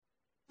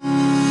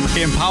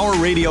Empower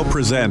Radio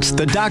presents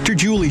The Dr.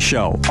 Julie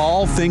Show,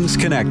 All Things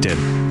Connected.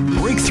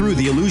 Break through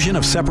the illusion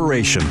of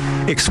separation,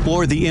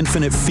 explore the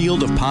infinite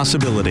field of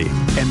possibility,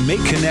 and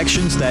make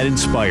connections that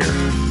inspire.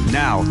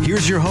 Now,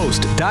 here's your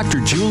host,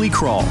 Dr. Julie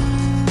Kroll.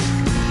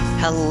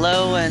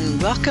 Hello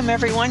and welcome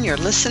everyone. You're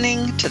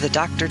listening to The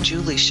Dr.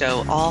 Julie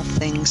Show, All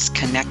Things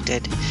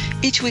Connected.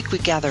 Each week we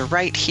gather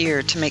right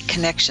here to make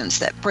connections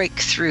that break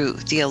through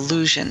the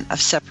illusion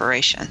of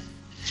separation.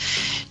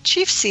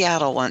 Chief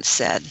Seattle once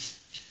said,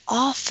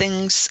 "All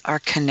things are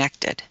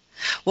connected.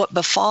 What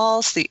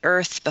befalls the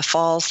earth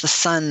befalls the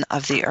son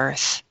of the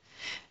earth.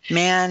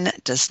 Man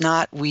does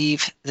not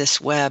weave this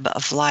web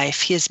of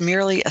life. He is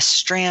merely a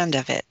strand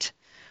of it.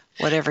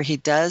 Whatever he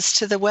does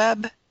to the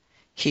web,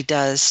 he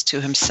does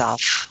to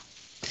himself."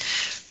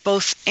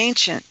 Both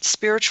ancient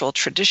spiritual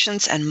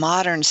traditions and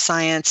modern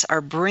science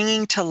are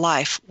bringing to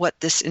life what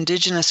this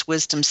indigenous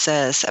wisdom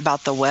says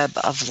about the web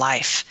of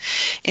life.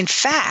 In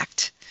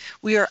fact,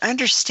 we are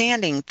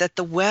understanding that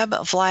the web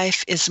of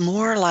life is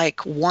more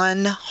like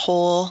one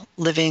whole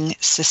living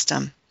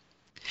system.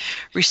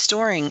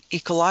 Restoring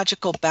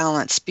ecological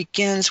balance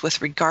begins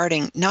with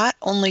regarding not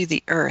only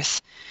the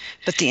earth,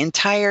 but the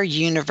entire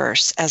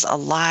universe as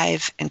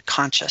alive and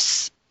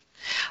conscious.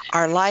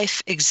 Our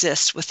life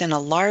exists within a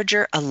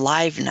larger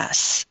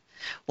aliveness.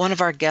 One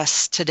of our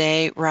guests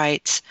today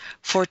writes,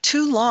 "For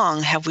too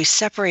long have we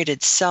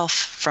separated self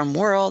from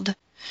world,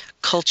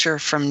 culture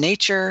from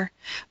nature,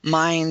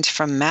 mind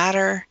from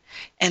matter,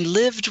 and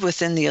lived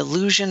within the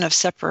illusion of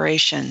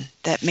separation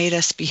that made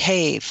us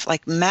behave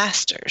like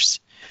masters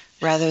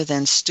rather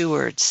than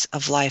stewards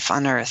of life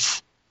on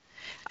earth.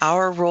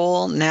 Our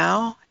role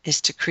now is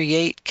to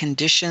create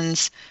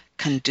conditions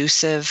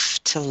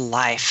conducive to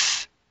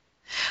life."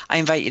 I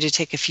invite you to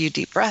take a few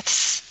deep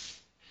breaths,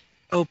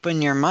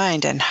 open your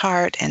mind and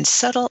heart, and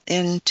settle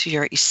into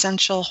your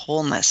essential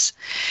wholeness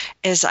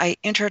as I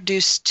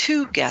introduce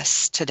two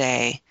guests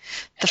today.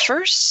 The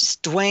first is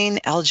Duane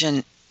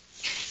Elgin.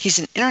 He's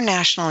an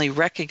internationally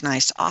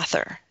recognized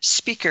author,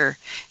 speaker,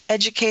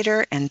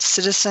 educator, and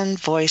citizen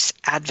voice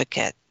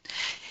advocate.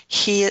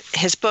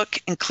 His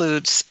book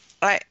includes,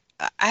 I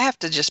have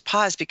to just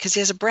pause because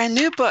he has a brand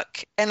new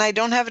book, and I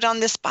don't have it on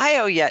this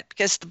bio yet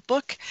because the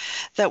book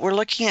that we're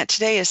looking at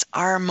today is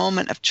Our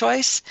Moment of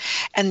Choice,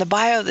 and the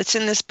bio that's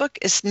in this book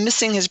is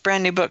missing his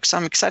brand new book, so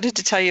I'm excited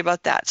to tell you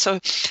about that.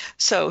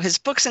 So his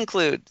books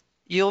include,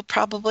 you'll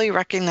probably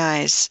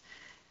recognize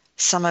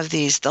some of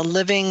these: The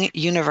Living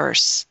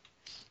Universe,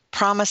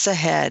 Promise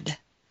Ahead,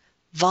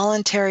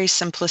 Voluntary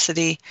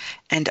Simplicity,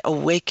 and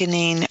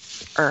Awakening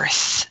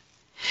Earth.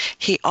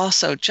 He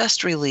also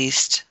just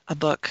released a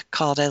book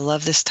called, I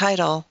love this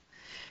title,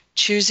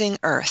 Choosing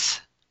Earth,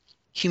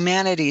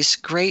 Humanity's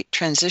Great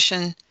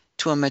Transition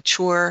to a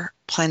Mature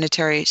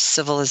Planetary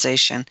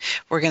Civilization.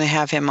 We're going to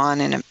have him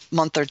on in a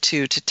month or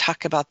two to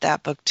talk about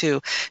that book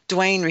too.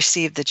 Duane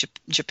received the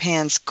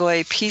Japan's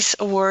Goi Peace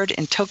Award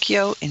in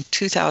Tokyo in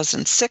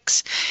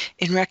 2006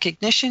 in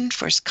recognition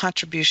for his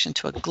contribution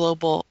to a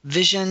global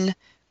vision,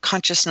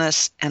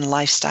 consciousness, and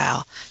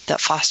lifestyle that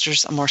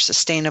fosters a more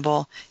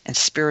sustainable and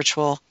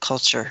spiritual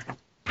culture.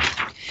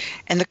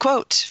 And the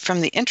quote from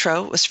the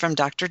intro was from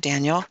Dr.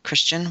 Daniel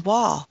Christian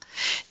Wahl.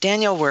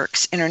 Daniel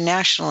works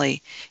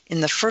internationally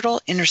in the fertile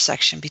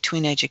intersection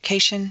between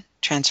education,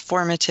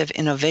 transformative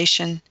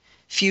innovation,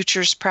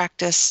 futures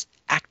practice,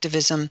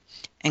 activism,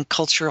 and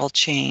cultural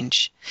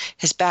change.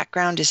 His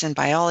background is in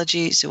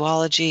biology,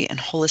 zoology, and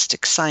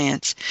holistic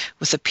science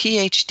with a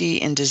PhD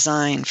in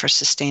design for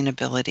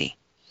sustainability.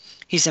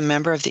 He's a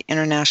member of the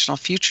International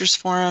Futures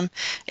Forum,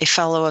 a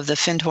fellow of the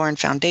Findhorn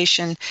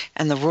Foundation,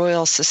 and the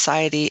Royal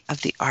Society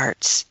of the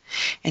Arts.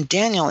 And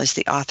Daniel is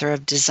the author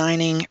of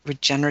Designing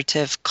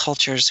Regenerative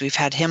Cultures. We've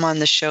had him on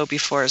the show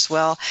before as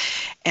well.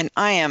 And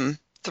I am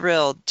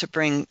thrilled to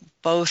bring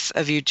both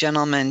of you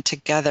gentlemen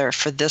together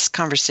for this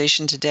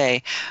conversation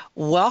today.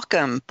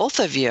 Welcome, both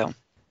of you.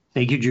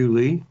 Thank you,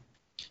 Julie.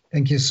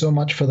 Thank you so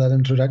much for that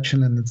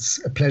introduction. And it's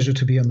a pleasure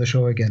to be on the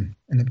show again,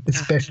 and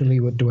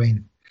especially with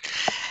Duane.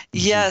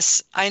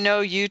 Yes, I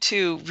know you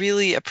two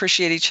really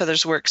appreciate each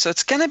other's work, so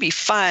it's going to be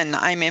fun.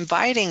 I'm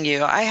inviting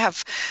you. I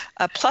have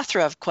a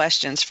plethora of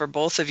questions for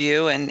both of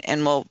you,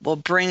 and we'll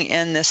bring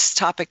in this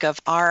topic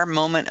of Our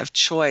Moment of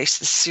Choice,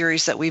 the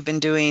series that we've been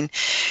doing.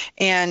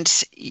 And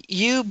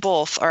you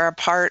both are a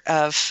part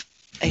of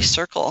a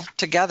circle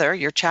together,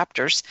 your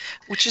chapters,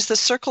 which is the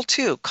Circle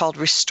 2 called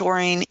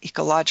Restoring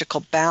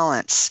Ecological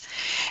Balance.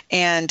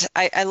 And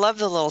I love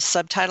the little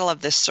subtitle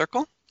of this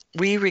circle.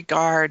 We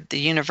regard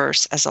the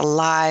universe as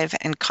alive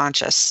and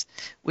conscious.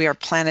 We are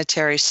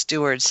planetary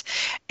stewards.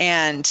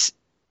 And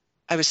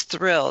I was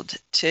thrilled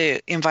to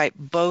invite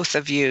both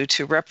of you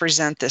to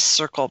represent this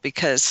circle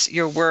because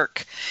your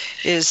work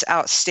is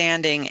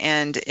outstanding,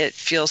 and it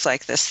feels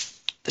like this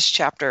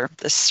chapter,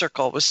 this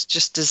circle, was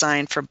just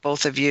designed for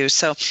both of you.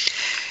 So,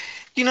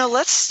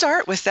 let's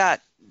start with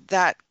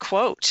that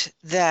quote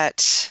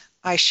that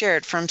I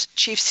shared from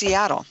Chief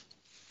Seattle,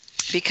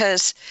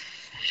 because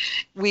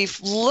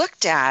we've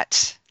looked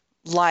at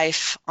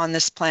life on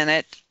this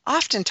planet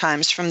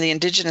oftentimes from the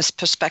indigenous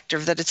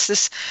perspective that it's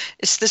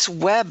this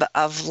web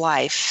of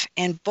life.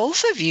 And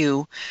both of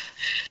you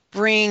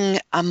bring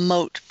a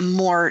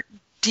more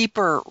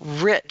deeper,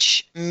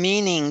 rich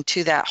meaning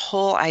to that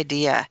whole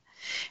idea.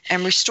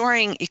 And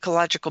restoring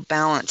ecological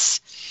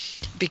balance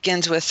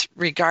begins with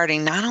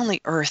regarding not only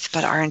Earth,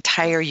 but our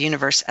entire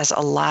universe as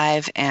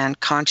alive and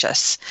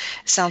conscious.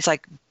 It sounds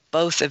like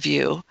both of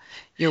you,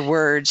 your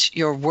words,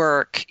 your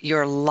work,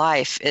 your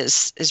life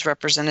is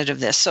representative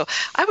of this. So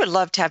I would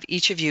love to have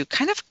each of you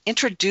kind of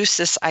introduce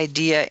this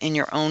idea in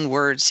your own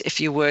words, if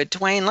you would.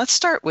 Dwayne, let's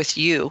start with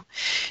you.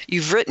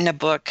 You've written a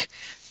book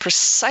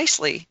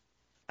precisely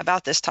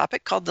about this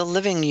topic called The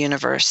Living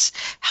Universe.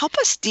 Help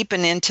us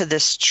deepen into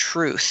this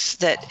truth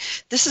that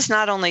this is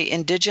not only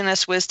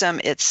indigenous wisdom,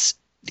 it's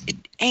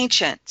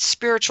ancient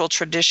spiritual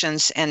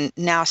traditions, and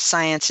now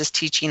science is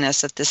teaching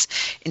us that this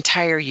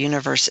entire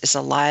universe is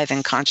alive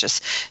and conscious.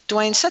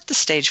 Dwayne, set the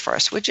stage for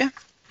us, would you?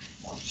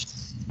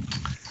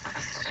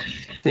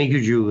 Thank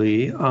you,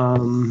 Julie.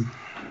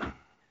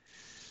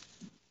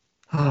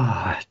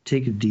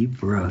 Take a deep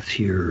breath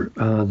here.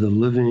 The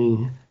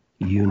living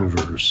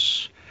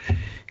universe.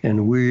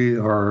 And we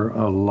are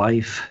a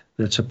life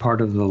that's a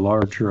part of the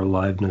larger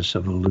aliveness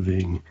of a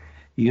living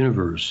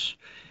universe.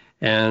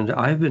 And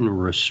I've been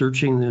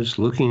researching this,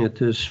 looking at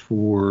this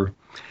for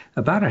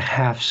about a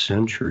half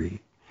century.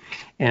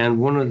 And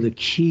one of the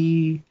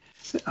key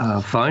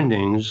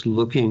findings,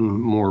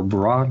 looking more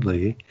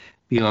broadly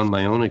beyond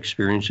my own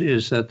experience,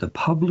 is that the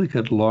public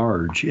at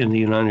large in the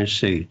United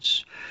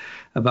States,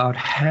 about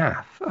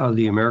half of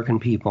the American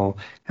people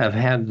have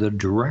had the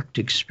direct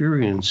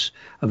experience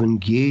of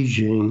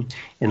engaging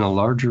in a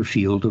larger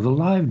field of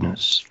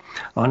aliveness.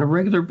 On a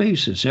regular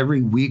basis,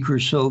 every week or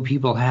so,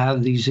 people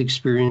have these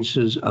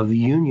experiences of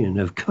union,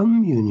 of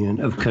communion,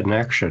 of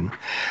connection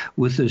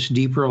with this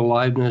deeper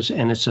aliveness,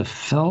 and it's a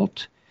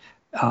felt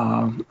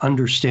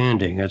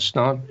understanding. It's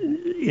not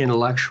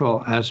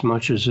intellectual as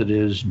much as it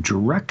is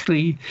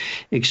directly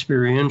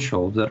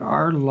experiential, that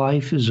our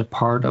life is a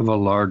part of a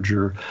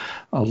larger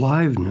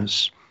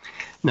aliveness.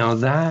 Now,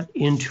 that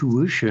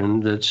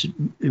intuition that's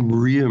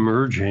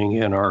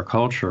reemerging in our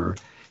culture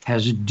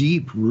has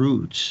deep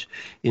roots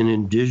in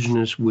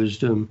indigenous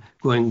wisdom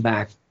going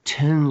back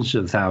tens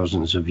of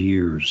thousands of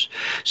years.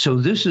 So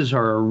this is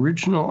our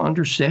original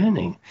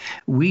understanding.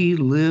 We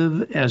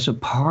live as a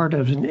part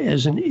of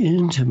as an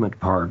intimate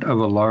part of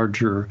a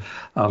larger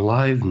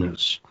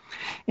aliveness.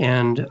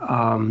 And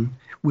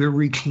we're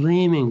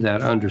reclaiming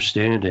that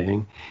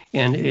understanding,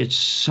 and it's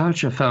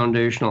such a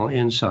foundational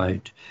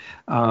insight.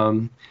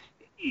 In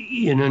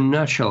a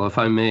nutshell, if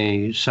I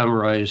may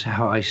summarize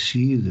how I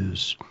see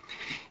this,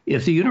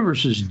 if the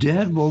universe is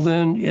dead, well,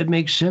 then it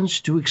makes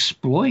sense to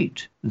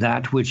exploit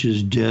that which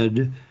is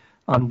dead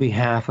on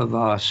behalf of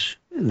us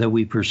that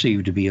we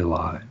perceive to be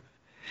alive.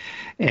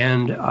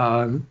 And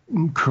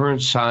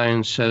current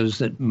science says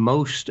that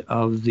most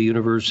of the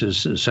universe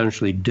is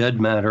essentially dead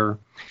matter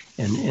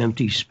and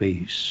empty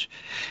space.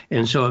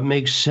 And so it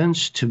makes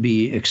sense to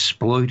be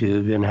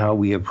exploitive in how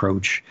we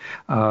approach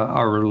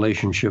our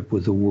relationship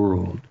with the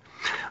world.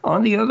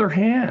 On the other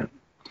hand,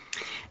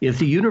 if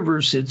the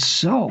universe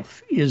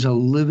itself is a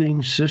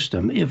living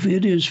system, if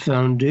it is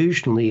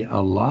foundationally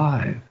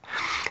alive,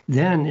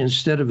 then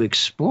instead of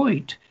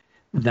exploit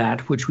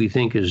that which we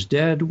think is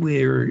dead,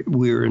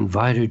 we're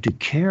invited to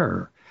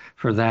care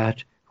for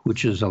that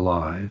which is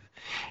alive.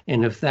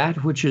 And if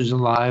that which is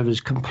alive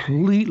is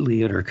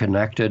completely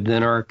interconnected,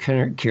 then our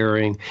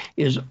caring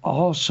is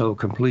also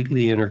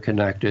completely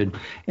interconnected,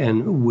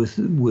 and with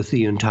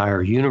the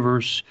entire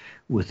universe,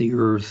 with the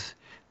earth,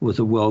 with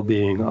the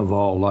well-being of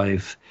all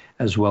life,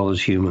 as well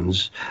as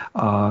humans.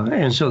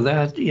 And so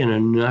that, in a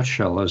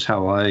nutshell, is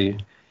how I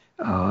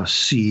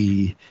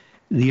see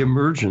the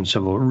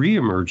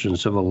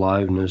reemergence of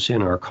aliveness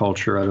in our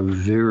culture at a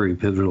very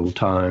pivotal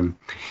time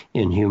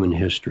in human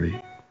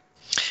history.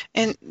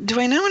 And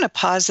Dwayne, I want to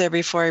pause there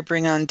before I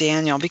bring on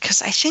Daniel,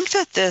 because I think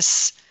that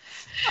this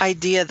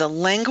idea, the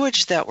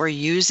language that we're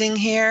using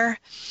here,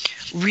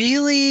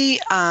 really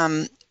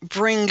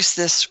brings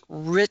this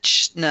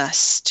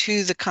richness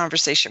to the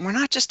conversation. We're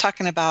not just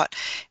talking about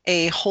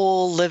a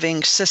whole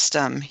living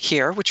system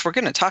here, which we're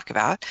going to talk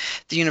about,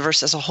 the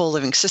universe as a whole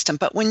living system.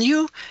 But when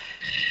you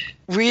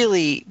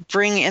really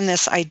bring in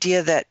this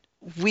idea that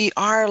we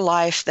are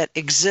life that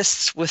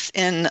exists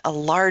within a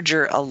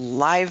larger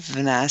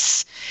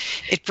aliveness,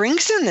 it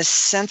brings in this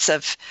sense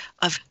of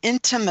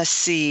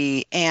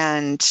intimacy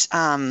and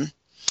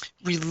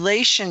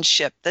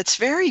relationship that's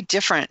very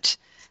different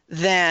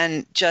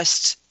than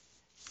just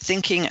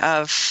thinking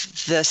of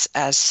this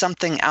as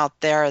something out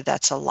there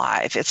that's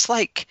alive. It's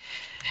like,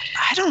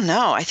 I don't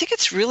know, I think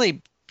it's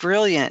really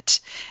brilliant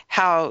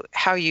how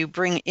you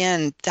bring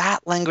in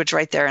that language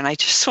right there. And I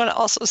just want to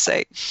also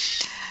say,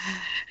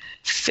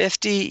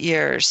 50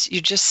 years.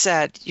 You just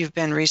said you've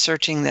been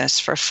researching this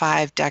for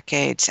 5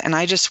 decades, and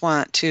I just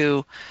want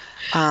to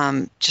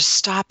just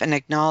stop and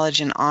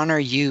acknowledge and honor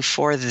you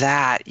for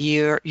that.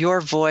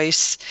 Your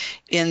voice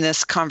in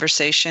this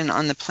conversation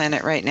on the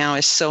planet right now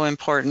is so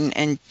important,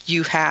 and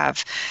you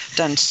have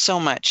done so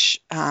much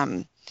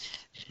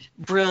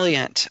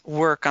brilliant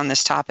work on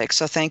this topic.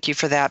 So thank you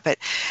for that.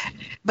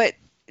 But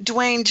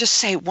Duane, just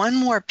say one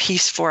more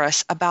piece for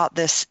us about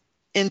this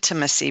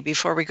intimacy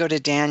before we go to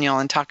Daniel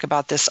and talk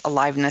about this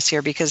aliveness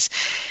here, because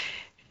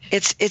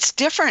it's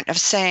different of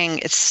saying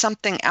it's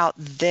something out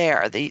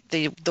there,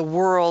 the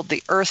world,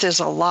 the earth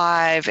is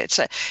alive.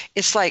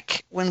 It's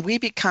like when we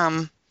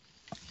become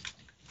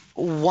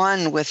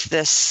one with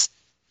this,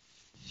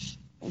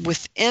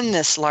 within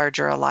this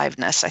larger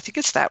aliveness, I think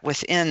it's that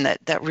within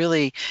that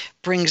really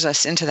brings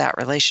us into that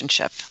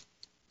relationship.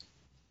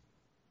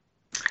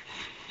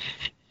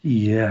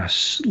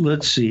 Yes.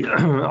 Let's see.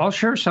 I'll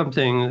share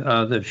something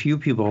that few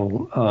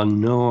people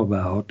know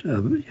about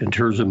in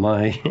terms of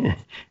my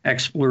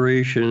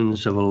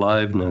explorations of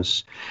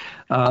aliveness.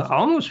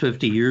 Almost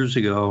 50 years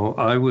ago,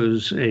 I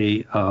was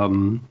a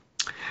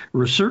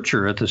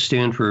researcher at the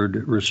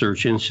Stanford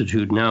Research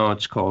Institute. Now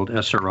it's called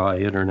SRI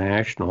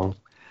International.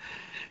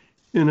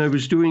 And I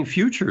was doing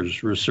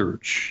futures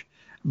research.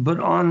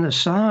 But on the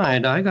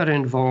side, I got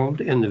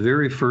involved in the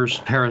very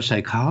first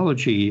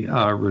parapsychology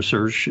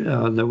research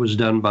that was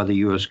done by the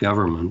U.S.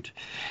 government.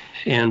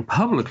 And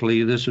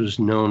publicly, this was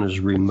known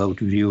as remote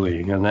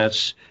viewing. And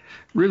that's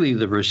really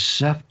the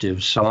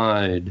receptive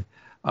side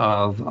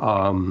of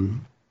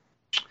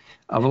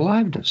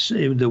aliveness,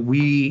 that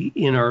we,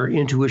 in our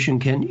intuition,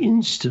 can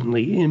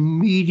instantly,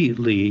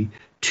 immediately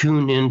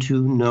tune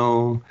into,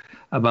 know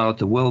about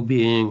the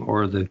well-being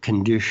or the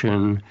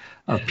condition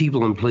of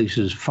people and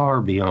places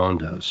far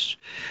beyond us.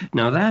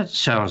 Now that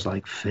sounds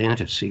like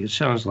fantasy. It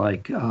sounds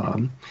like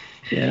an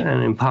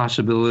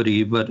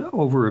impossibility, but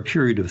over a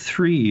period of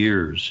 3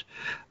 years,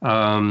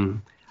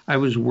 I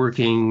was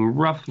working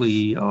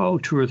roughly, 2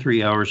 or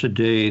 3 hours a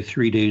day,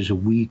 3 days a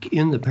week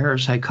in the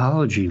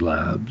parapsychology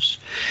labs.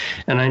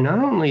 And I not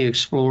only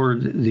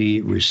explored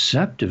the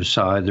receptive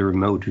side, the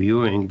remote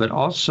viewing, but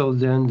also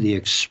then the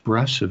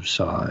expressive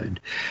side,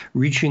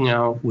 reaching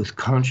out with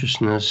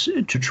consciousness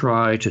to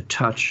try to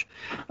touch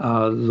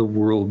the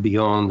world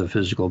beyond the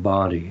physical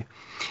body.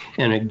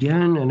 And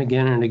again and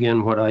again and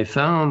again, what I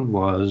found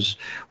was,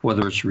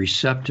 whether it's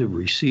receptive,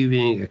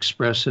 receiving,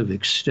 expressive,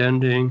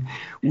 extending,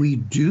 we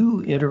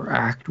do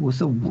interact with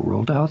the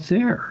world out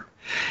there.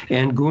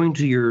 And going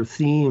to your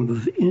theme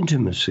of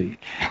intimacy,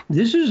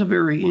 this is a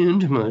very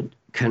intimate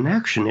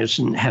connection. It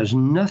has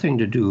nothing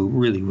to do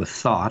really with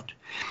thought,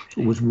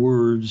 with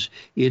words.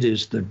 It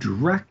is the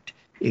direct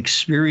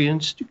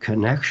experienced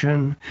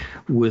connection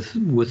with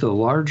a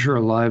larger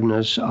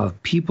aliveness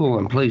of people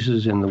and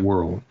places in the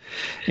world.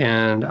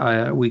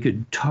 And we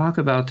could talk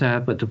about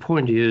that, but the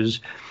point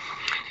is,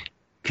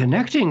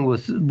 connecting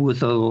with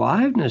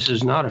aliveness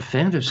is not a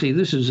fantasy.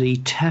 This is a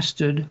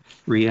tested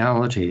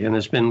reality, and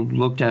it's been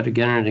looked at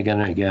again and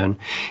again and again.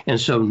 And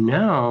so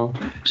now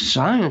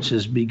science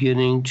is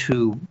beginning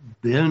to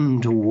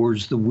bend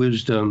towards the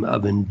wisdom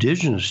of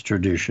indigenous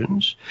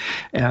traditions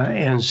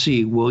and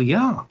see, well,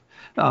 yeah,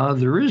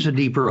 there is a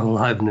deeper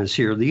aliveness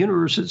here. The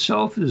universe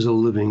itself is a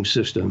living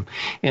system,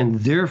 and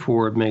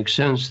therefore it makes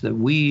sense that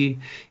we,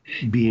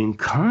 being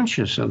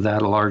conscious of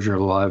that larger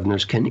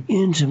aliveness, can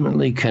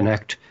intimately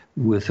connect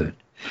with it.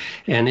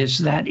 And it's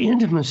that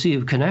intimacy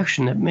of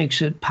connection that makes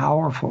it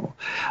powerful.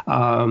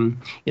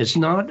 It's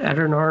not at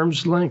an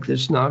arm's length.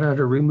 It's not at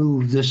a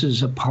remove. This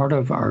is a part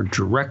of our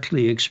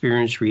directly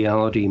experienced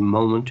reality,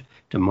 moment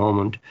to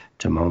moment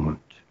to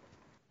moment.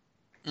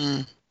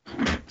 Mm.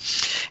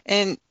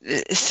 And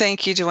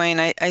thank you, Duane.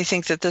 I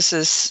think that this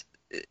is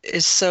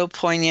so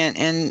poignant.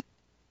 And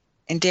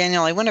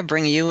Daniel, I want to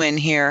bring you in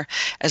here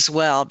as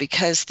well,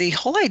 because the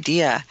whole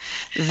idea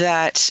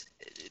that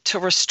to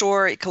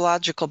restore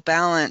ecological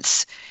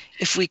balance,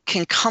 if we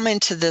can come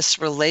into this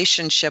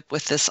relationship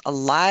with this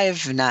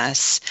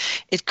aliveness,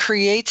 it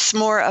creates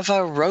more of a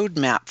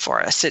roadmap for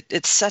us.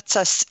 It sets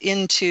us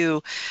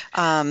into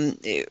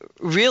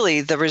really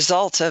the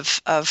result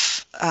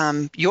of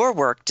your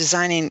work,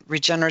 designing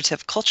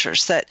regenerative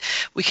cultures, that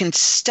we can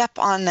step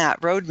on that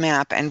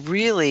roadmap and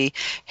really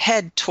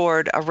head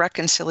toward a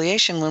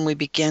reconciliation when we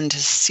begin to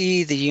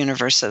see the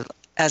universe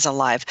as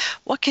alive.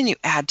 What can you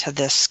add to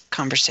this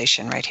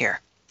conversation right here?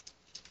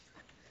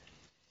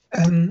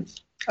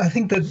 I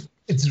think that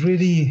it's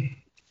really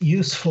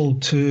useful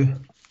to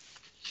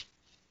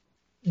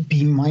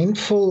be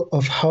mindful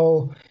of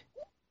how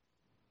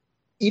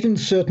even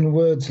certain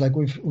words, like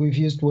we've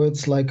used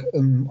words like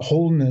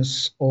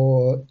wholeness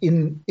or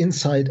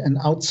inside and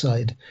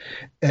outside,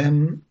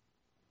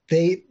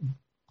 they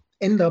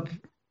end up,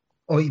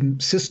 or even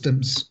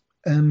systems,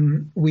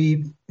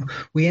 we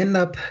end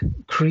up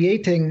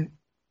creating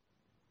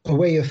a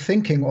way of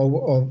thinking,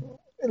 or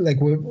like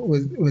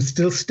we're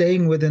still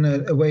staying within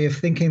a way of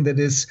thinking that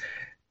is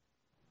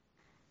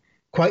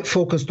quite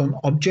focused on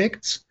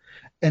objects,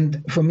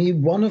 And for me,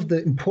 one of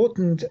the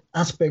important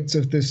aspects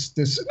of this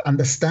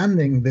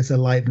understanding this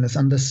aliveness,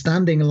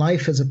 understanding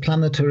life as a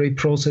planetary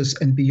process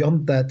and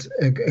beyond that,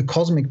 a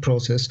cosmic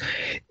process,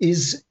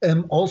 is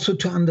also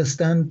to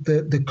understand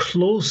the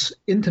close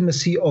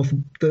intimacy of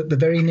the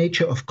very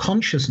nature of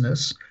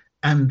consciousness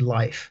and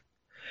life.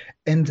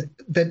 And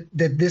that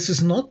this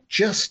is not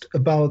just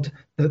about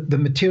the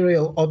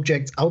material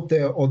objects out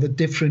there or the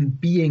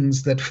different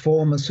beings that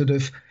form a sort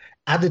of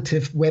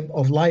additive web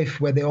of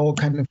life where they're all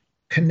kind of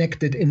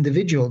connected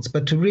individuals,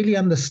 but to really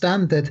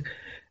understand that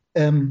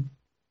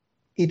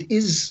it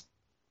is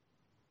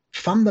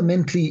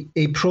fundamentally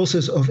a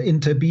process of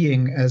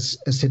interbeing, as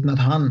Thich Nhat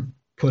Hanh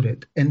put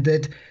it, and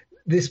that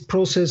this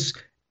process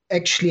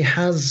actually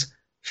has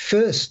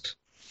first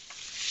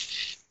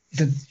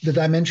the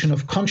dimension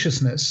of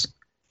consciousness,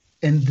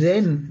 and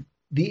then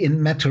the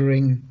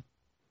enmattering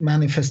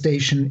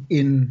manifestation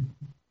in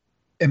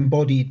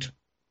embodied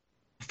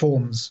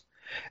forms.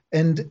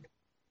 And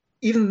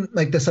even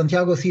like the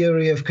Santiago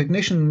theory of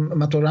cognition,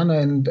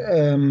 Maturana and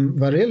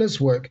Varela's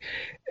work,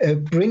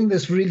 bring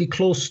this really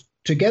close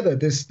together.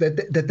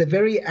 That the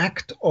very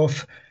act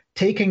of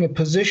taking a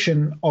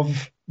position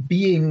of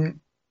being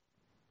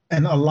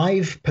an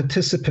alive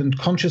participant,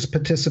 conscious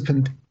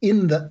participant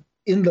in the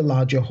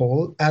larger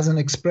whole, as an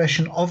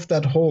expression of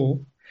that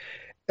whole,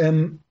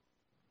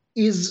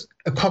 is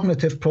a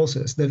cognitive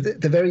process.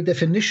 The very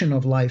definition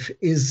of life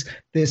is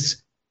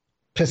this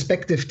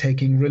perspective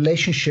taking,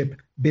 relationship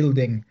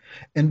building.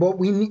 And what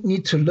we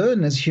need to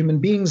learn as human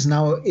beings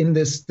now in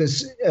this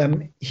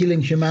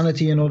healing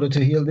humanity in order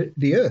to heal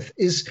the earth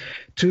is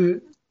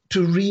to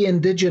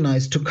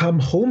re-indigenize, to come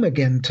home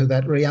again to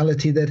that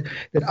reality that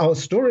our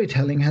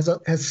storytelling has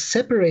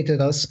separated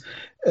us,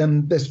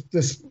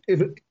 this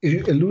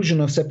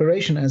illusion of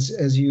separation,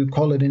 as you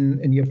call it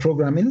in your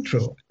program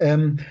intro.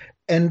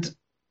 And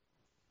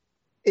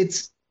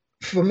it's,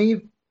 for me,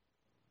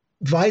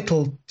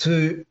 vital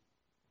to,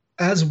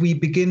 as we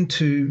begin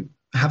to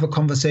have a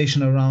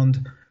conversation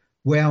around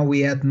where are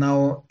we at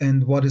now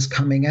and what is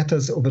coming at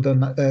us over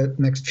the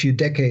next few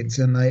decades.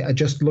 And I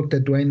just looked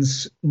at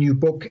Dwayne's new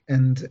book,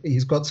 and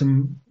he's got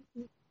some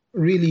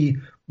really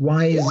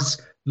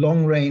wise,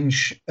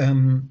 long-range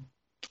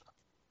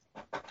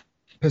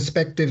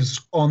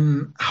perspectives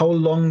on how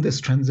long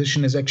this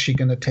transition is actually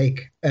going to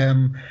take,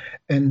 and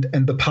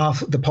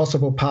the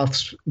possible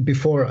paths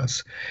before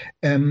us.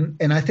 And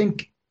I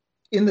think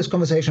in this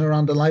conversation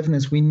around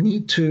aliveness, we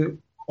need to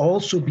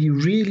also be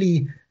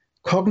really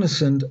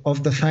cognizant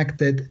of the fact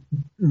that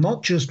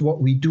not just what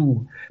we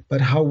do,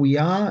 but how we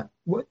are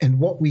and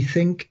what we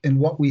think and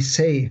what we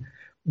say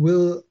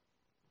will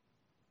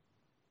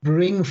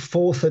bring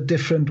forth a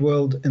different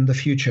world in the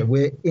future.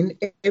 We're in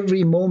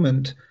every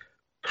moment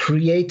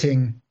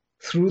creating,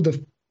 through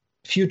the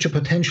future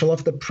potential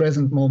of the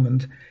present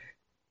moment,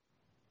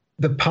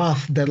 the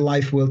path that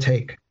life will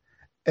take.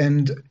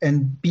 And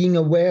being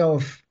aware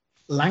of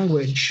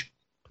language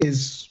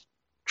is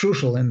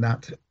crucial in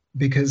that,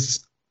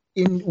 because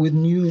with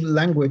new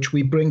language,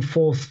 we bring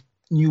forth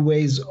new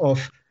ways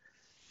of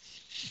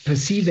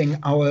perceiving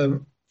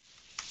our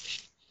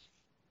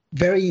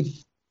very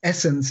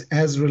essence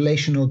as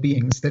relational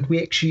beings, that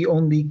we actually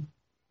only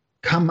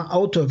come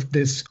out of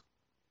this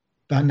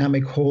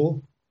dynamic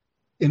whole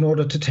in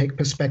order to take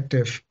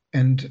perspective.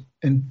 And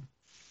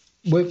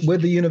we're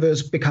the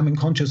universe becoming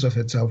conscious of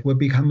itself. We're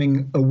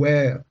becoming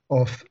aware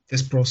of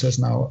this process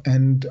now.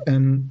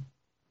 And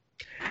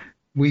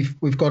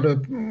we've got a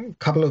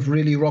couple of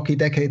really rocky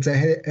decades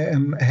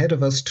ahead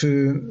of us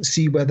to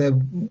see whether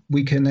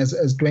we can, as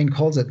Dwayne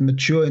calls it,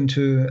 mature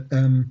into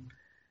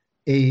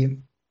a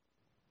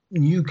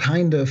new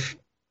kind of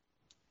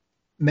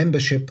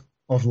membership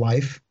of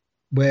life,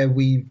 where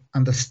we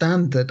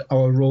understand that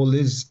our role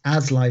is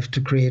as life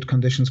to create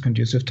conditions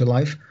conducive to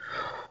life,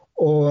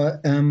 or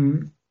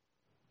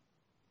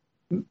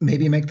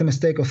maybe make the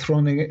mistake of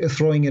throwing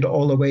it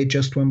all away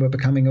just when we're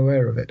becoming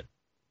aware of it.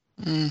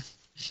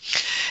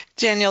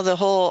 Daniel, the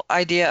whole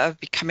idea of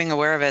becoming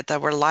aware of it,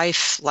 that we're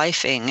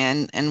lifing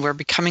and we're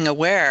becoming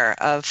aware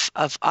of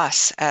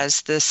us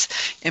as this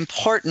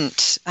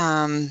important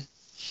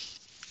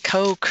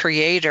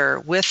co-creator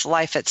with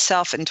life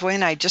itself. And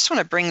Dwayne, I just want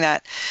to bring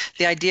the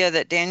idea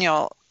that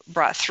Daniel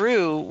brought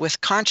through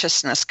with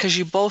consciousness, because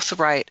you both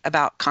write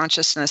about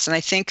consciousness. And I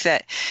think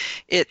that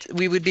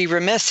we would be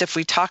remiss if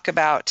we talk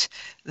about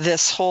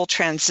this whole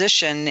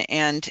transition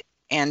and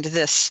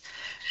this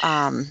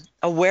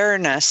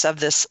awareness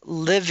of this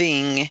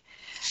living.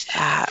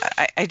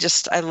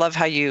 I love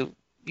how you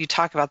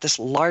talk about this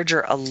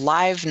larger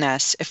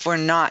aliveness if we're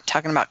not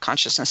talking about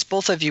consciousness.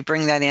 Both of you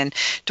bring that in.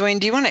 Dwayne,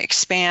 do you want to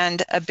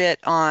expand a bit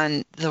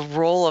on the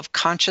role of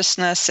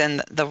consciousness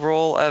and the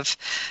role of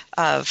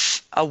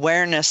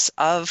awareness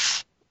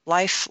of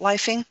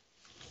lifing?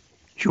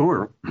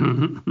 Sure.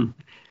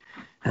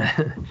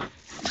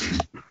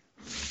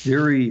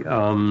 Very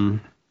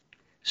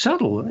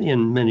subtle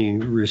in many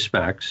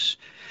respects,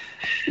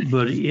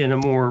 but in a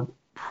more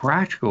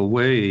practical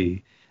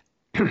way,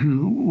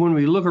 when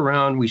we look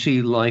around, we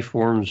see life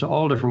forms,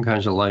 all different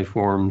kinds of life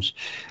forms.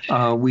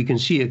 We can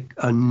see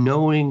a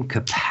knowing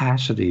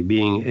capacity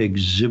being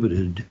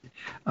exhibited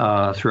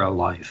throughout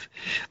life.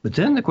 But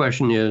then the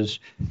question is,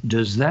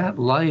 does that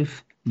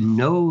life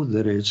know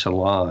that it's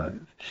alive?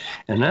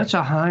 And that's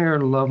a higher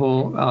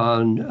level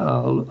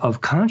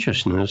of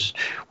consciousness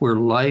where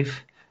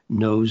life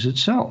knows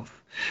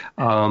itself.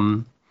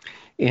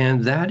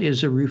 And that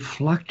is a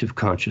reflective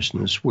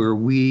consciousness where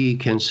we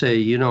can say,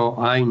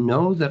 I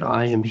know that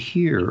I am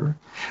here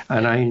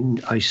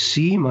and I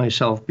see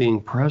myself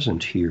being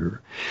present here.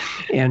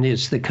 And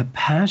it's the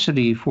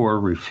capacity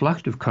for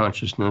reflective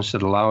consciousness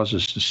that allows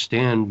us to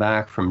stand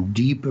back from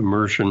deep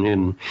immersion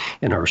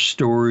in our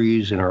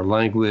stories, in our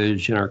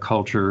language, in our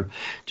culture,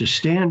 to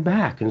stand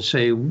back and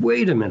say,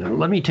 wait a minute,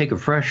 let me take a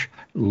fresh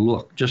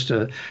look, just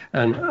an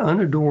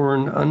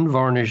unadorned,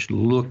 unvarnished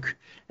look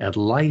at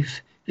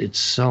life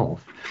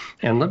itself.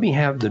 And let me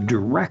have the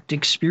direct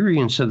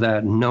experience of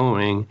that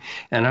knowing,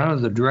 and out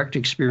of the direct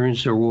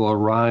experience there will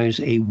arise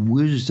a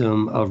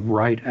wisdom of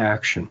right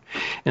action.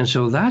 And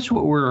so that's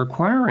what we're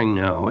acquiring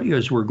now,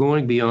 is we're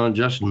going beyond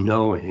just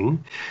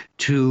knowing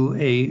to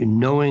a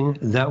knowing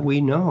that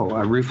we know,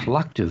 a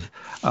reflective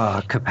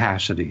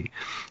capacity.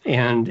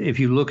 And if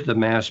you look at the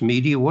mass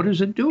media, what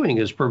is it doing?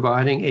 It's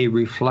providing a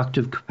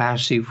reflective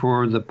capacity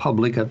for the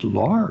public at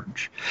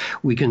large.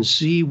 We can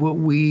see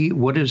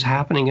what is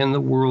happening in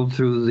the world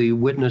through the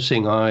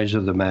witnessing eyes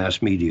of the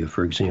mass media,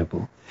 for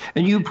example.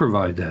 And you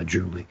provide that,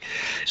 Julie.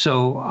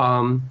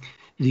 So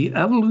the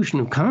evolution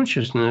of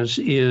consciousness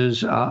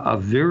is a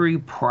very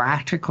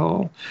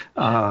practical,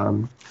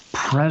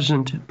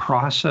 present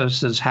process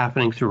that's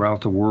happening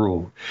throughout the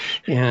world.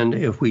 And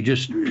if we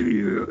just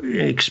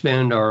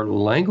expand our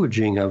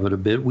languaging of it a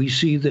bit, we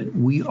see that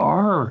we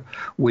are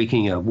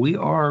waking up, we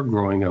are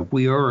growing up,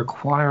 we are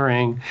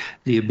acquiring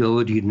the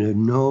ability to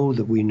know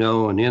that we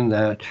know, and in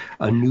that,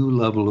 a new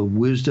level of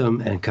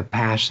wisdom and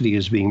capacity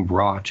is being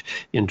brought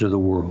into the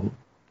world.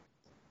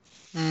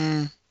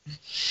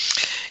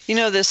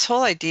 This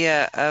whole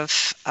idea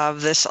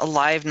of this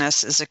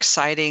aliveness is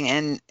exciting,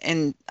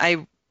 and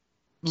I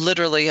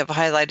literally have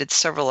highlighted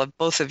several of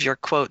both of your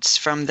quotes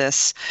from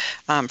this,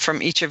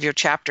 from each of your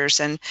chapters.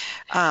 And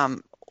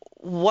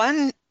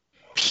one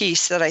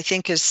piece that I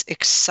think is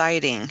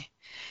exciting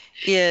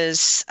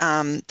is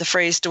the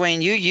phrase,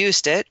 Dwayne, you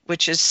used it,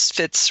 which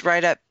fits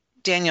right up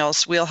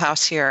Daniel's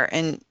wheelhouse here.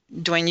 And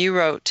Dwayne, you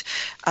wrote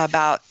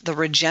about the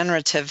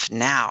regenerative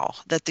now,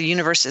 that the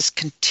universe is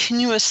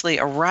continuously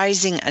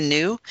arising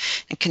anew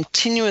and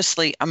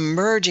continuously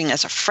emerging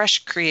as a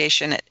fresh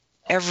creation at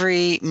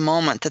every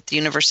moment, that the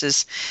universe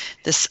is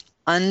this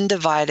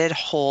undivided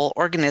whole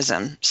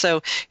organism.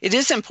 So it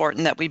is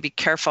important that we be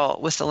careful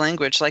with the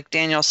language, like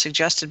Daniel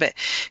suggested, but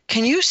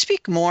can you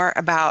speak more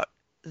about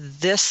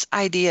this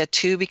idea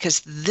too?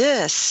 Because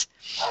this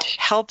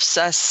helps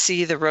us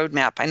see the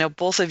roadmap. I know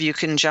both of you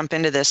can jump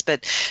into this,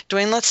 but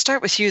Dwayne, let's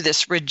start with you,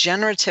 this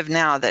regenerative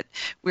now, that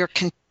we're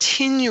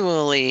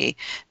continually,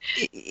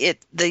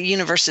 the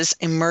universe is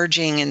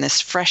emerging in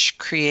this fresh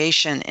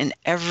creation in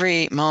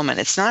every moment.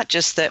 It's not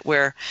just that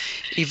we're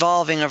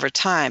evolving over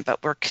time,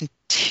 but we're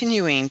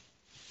continuing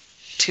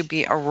to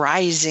be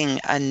arising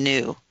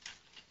anew.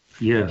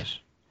 Yes.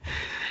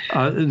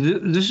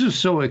 This is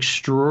so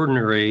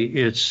extraordinary.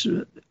 It's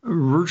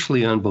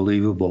virtually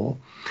unbelievable.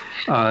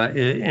 But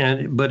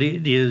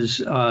it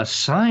is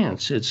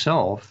science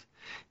itself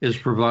is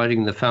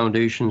providing the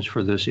foundations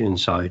for this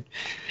insight,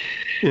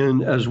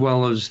 and as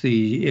well as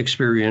the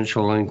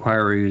experiential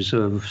inquiries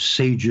of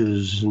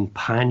sages and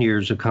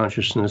pioneers of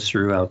consciousness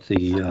throughout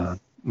the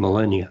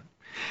millennia.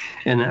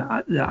 And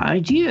the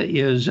idea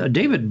is,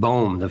 David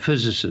Bohm, the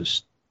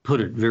physicist, put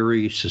it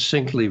very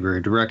succinctly,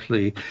 very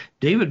directly.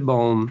 David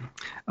Bohm,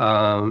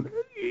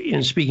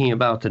 in speaking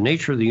about the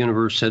nature of the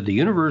universe, said the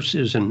universe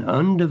is an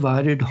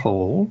undivided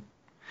whole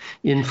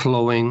in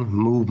flowing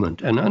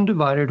movement, an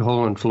undivided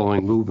whole in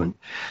flowing movement.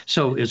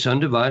 So it's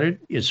undivided,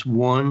 it's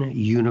one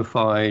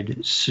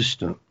unified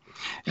system.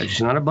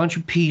 It's not a bunch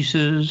of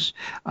pieces.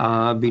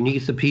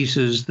 Beneath the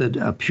pieces that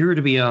appear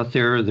to be out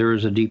there, there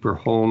is a deeper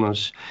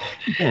wholeness.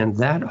 And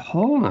that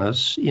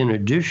wholeness, in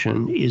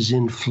addition, is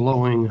in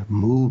flowing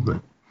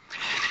movement.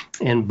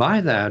 And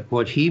by that,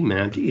 what he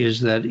meant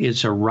is that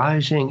it's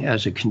arising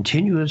as a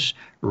continuous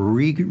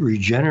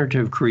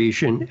regenerative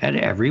creation at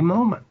every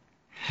moment.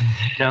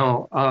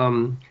 Now,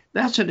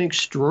 that's an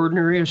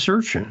extraordinary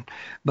assertion.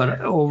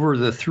 But over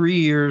the 3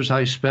 years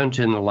I spent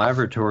in the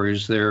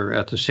laboratories there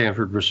at the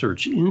Stanford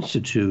Research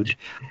Institute,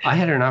 I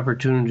had an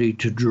opportunity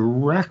to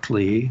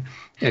directly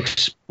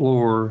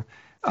explore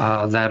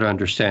that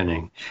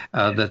understanding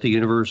that the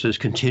universe is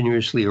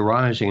continuously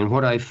arising. And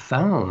what I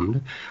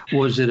found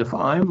was that if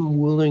I'm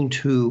willing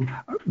to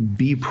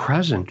be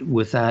present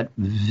with that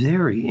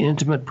very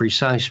intimate,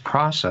 precise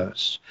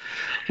process,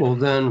 well,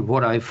 then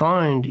what I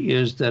find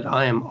is that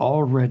I am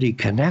already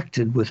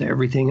connected with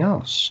everything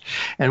else.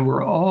 And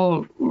we're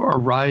all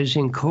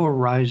arising,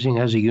 co-arising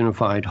as a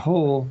unified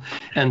whole.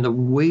 And the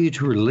way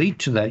to relate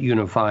to that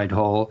unified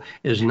whole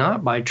is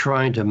not by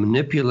trying to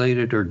manipulate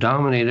it or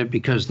dominate it,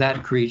 because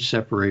that creates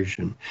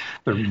separation,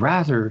 but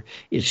rather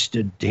it's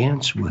to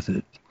dance with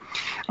it.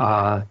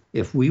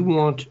 If we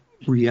want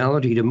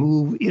reality to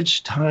move,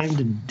 it's time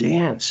to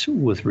dance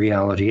with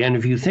reality. And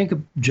if you think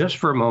just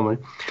for a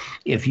moment,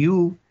 if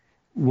you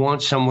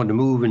want someone to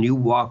move and you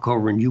walk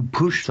over and you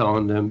push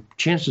on them,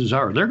 chances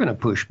are they're going to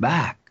push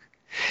back.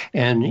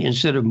 And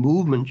instead of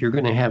movement, you're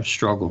going to have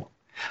struggle.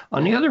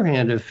 On the other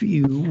hand, if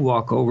you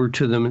walk over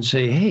to them and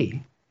say,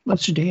 hey,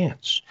 let's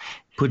dance,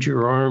 put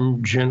your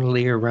arm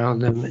gently around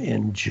them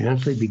and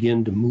gently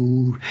begin to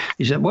move.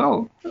 He said,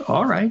 well,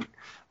 all right,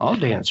 I'll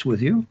dance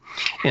with you.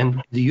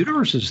 And the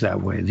universe is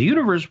that way. The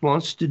universe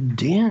wants to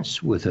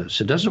dance with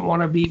us. It doesn't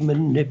want to be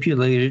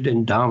manipulated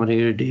and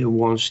dominated. It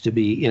wants to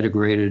be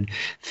integrated,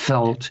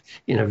 felt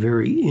in a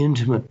very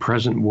intimate,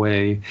 present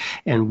way.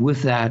 And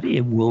with that,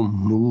 it will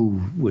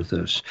move with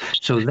us.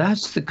 So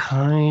that's the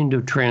kind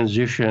of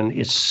transition.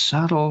 It's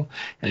subtle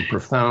and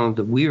profound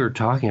that we are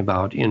talking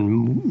about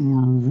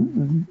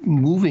in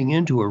moving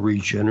into a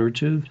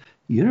regenerative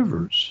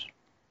universe.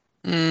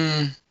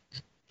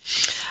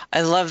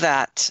 I love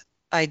that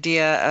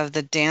idea of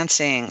the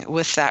dancing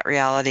with that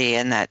reality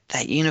and that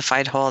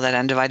unified whole, that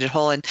undivided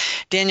whole. And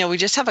Daniel, we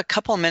just have a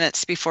couple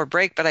minutes before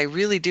break, but I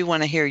really do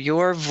want to hear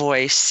your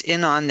voice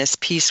in on this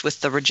piece with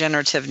the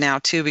regenerative now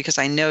too, because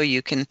I know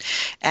you can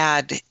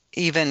add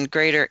even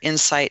greater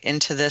insight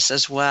into this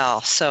as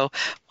well. So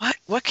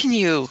what can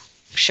you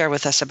share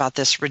with us about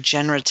this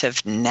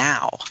regenerative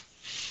now?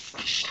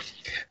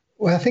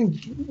 Well, I think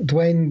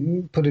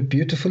Dwayne put it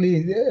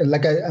beautifully.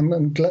 Like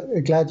I'm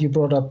glad you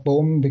brought up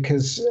Bohm,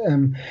 because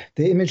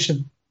the image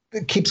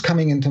that keeps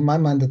coming into my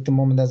mind at the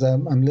moment as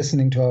I'm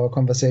listening to our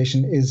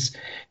conversation is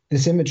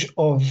this image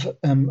of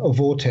a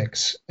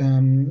vortex,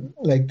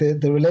 like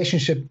the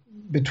relationship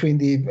between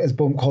the, as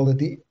Bohm called it,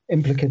 the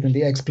implicate and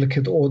the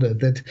explicate order.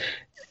 That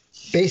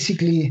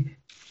basically,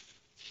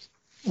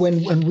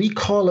 when we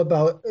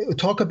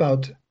talk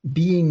about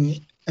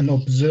being an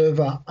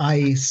observer,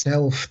 I,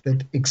 self,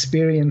 that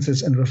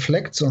experiences and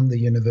reflects on the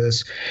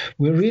universe,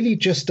 we're really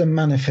just a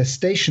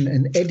manifestation,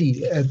 an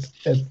eddy, a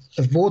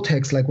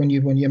vortex. Like when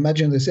you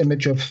imagine this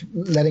image of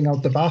letting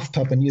out the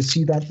bathtub and you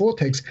see that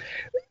vortex,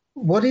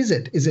 what is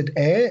it? Is it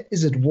air?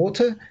 Is it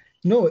water?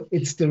 No,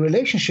 it's the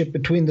relationship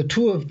between the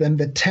two of them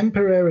that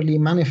temporarily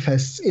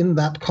manifests in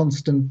that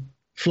constant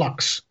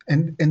flux.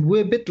 And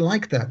we're a bit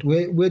like that.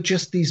 We're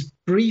just these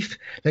brief,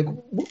 like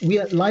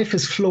life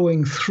is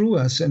flowing through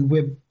us, and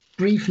we're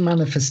brief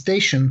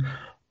manifestation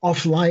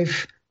of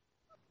life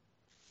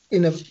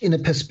in a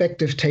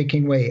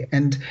perspective-taking way.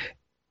 And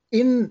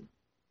in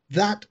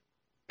that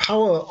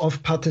power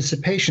of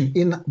participation,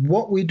 in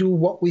what we do,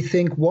 what we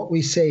think, what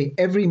we say,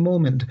 every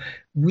moment,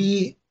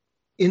 we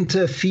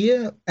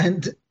interfere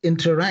and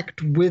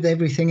interact with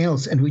everything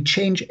else, and we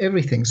change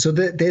everything. So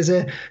there's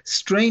a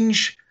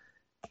strange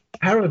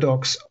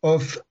paradox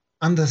of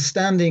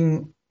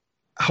understanding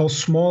how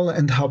small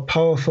and how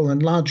powerful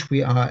and large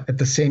we are at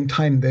the same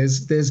time.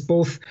 There's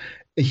both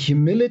a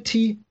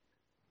humility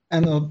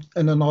and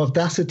an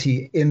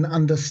audacity in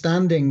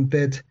understanding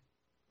that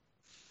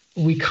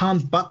we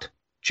can't but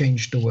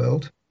change the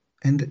world,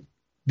 and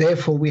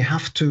therefore we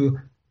have to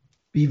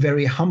be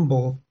very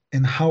humble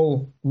in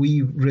how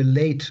we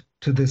relate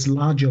to this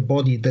larger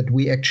body that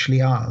we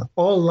actually are.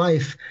 All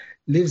life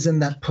lives in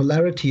that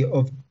polarity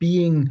of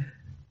being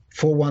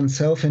for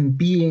oneself and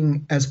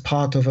being as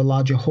part of a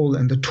larger whole.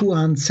 And the two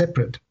aren't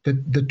separate, but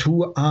the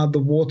two are the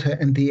water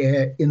and the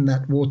air in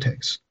that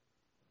vortex.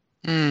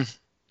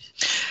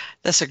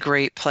 That's a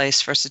great place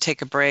for us to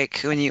take a break.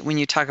 When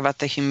you talk about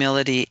the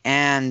humility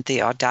and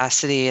the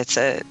audacity, it's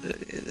a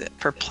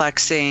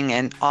perplexing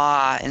and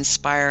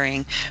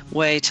awe-inspiring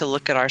way to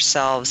look at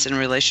ourselves in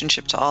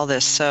relationship to all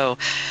this. So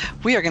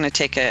we are going to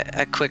take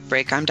a quick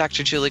break. I'm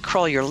Dr. Julie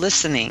Kroll. You're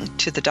listening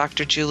to the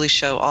Dr. Julie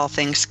Show, All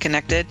Things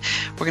Connected.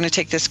 We're going to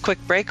take this quick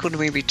break. When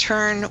we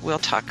return, we'll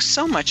talk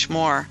so much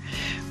more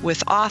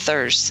with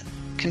authors,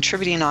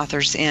 contributing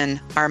authors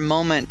in our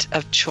moment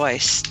of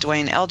choice,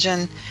 Dwayne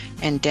Elgin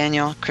and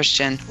Daniel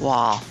Christian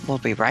Wahl. We'll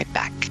be right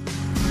back.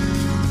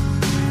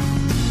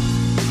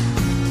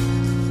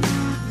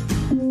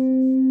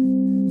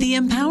 The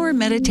Empower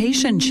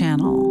Meditation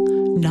Channel.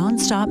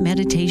 Non-stop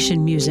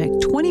meditation music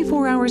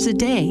 24 hours a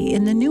day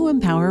in the new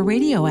Empower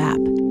Radio app.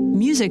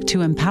 Music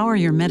to empower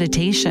your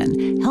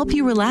meditation, help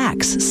you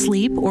relax,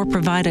 sleep, or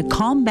provide a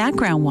calm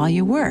background while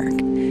you work.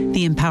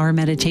 The Empower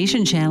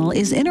Meditation Channel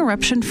is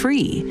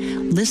interruption-free.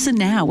 Listen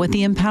now with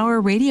the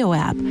Empower Radio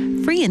app,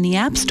 free in the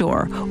App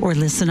Store, or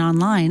listen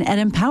online at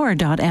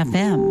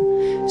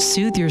empower.fm.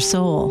 Soothe your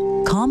soul.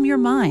 Calm your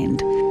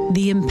mind.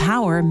 The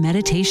Empower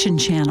Meditation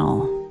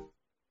Channel.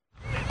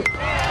 Go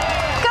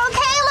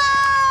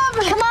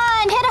Caleb! Come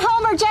on, hit a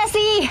homer,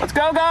 Jesse! Let's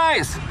go,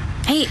 guys!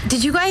 Hey,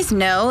 did you guys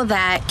know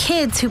that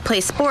kids who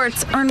play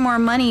sports earn more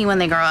money when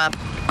they grow up?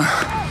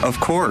 Of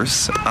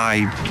course.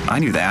 I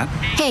knew that.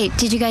 Hey,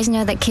 did you guys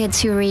know that kids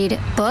who read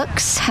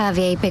books have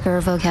a bigger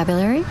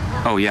vocabulary?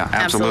 Oh, yeah,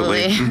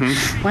 absolutely.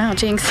 Mm-hmm. Wow,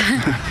 Jinx.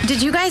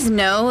 Did you guys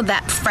know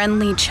that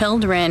friendly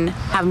children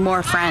have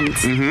more friends?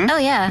 Mm-hmm. Oh,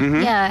 yeah,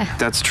 yeah.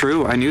 That's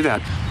true. I knew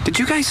that. Did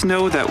you guys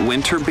know that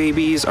winter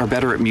babies are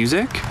better at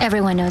music?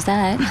 Everyone knows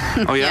that.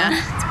 Oh, yeah?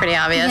 Yeah, it's pretty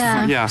obvious.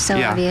 Yeah, so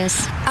yeah.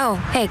 obvious. Oh,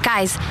 hey,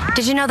 guys,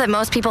 did you know that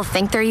most people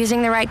think they're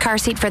using the right car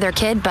seat for their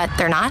kid, but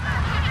they're not?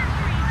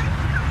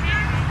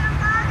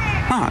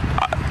 Huh,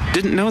 I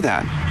didn't know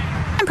that.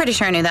 I'm pretty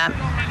sure I knew that.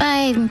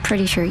 I'm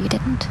pretty sure you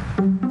didn't.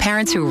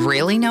 Parents who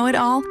really know it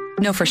all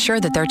know for sure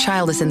that their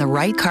child is in the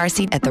right car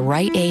seat at the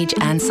right age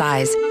and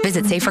size.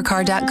 Visit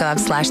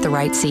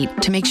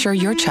safercar.gov/the-right-seat to make sure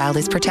your child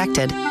is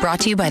protected. Brought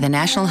to you by the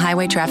National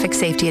Highway Traffic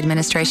Safety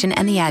Administration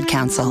and the Ad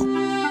Council.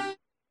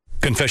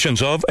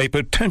 Confessions of a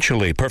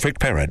Potentially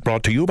Perfect Parent,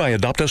 brought to you by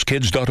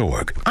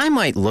AdoptUsKids.org. I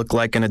might look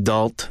like an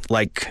adult,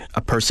 like a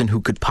person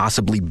who could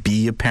possibly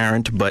be a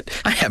parent, but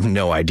I have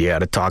no idea how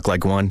to talk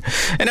like one.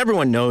 And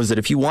everyone knows that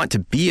if you want to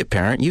be a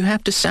parent, you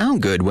have to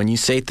sound good when you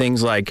say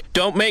things like,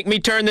 "Don't make me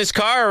turn this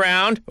car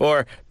around,"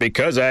 or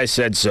 "because I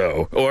said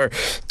so," or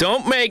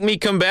 "don't make me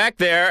come back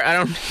there." I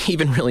don't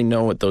even really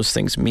know what those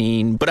things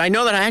mean, but I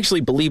know that I actually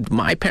believed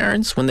my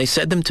parents when they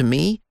said them to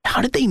me.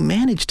 How did they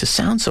manage to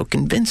sound so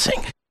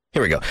convincing?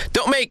 Here we go.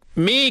 "Don't make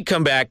me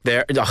come back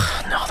there."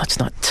 Ugh, no, that's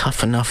not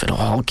tough enough at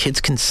all. Kids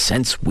can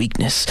sense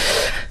weakness.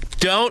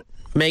 "Don't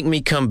make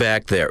me come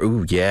back there."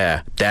 Ooh,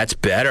 yeah, that's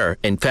better.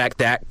 In fact,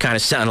 that kind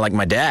of sounded like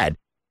my dad.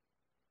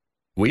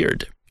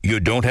 Weird. You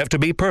don't have to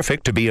be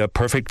perfect to be a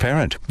perfect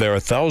parent. There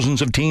are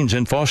thousands of teens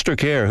in foster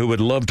care who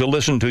would love to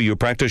listen to you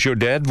practice your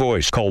dad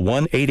voice. Call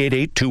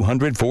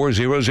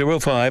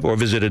 1-888-200-4005 or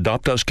visit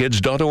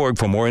AdoptUsKids.org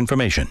for more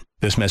information.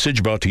 This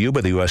message brought to you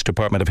by the U.S.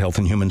 Department of Health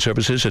and Human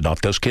Services,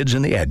 Adopt Us Kids,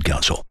 and the Ad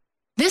Council.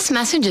 This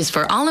message is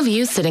for all of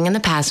you sitting in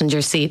the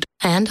passenger seat.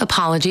 And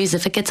apologies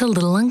if it gets a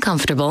little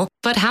uncomfortable.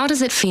 But how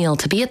does it feel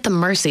to be at the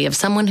mercy of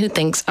someone who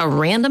thinks a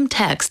random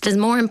text is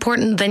more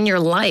important than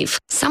your life?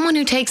 Someone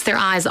who takes their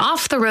eyes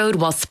off the road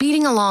while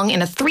speeding along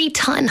in a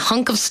 3-ton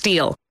hunk of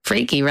steel.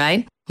 Freaky,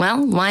 right?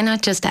 Well, why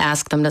not just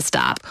ask them to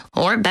stop?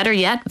 Or better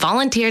yet,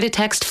 volunteer to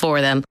text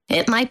for them.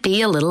 It might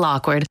be a little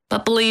awkward,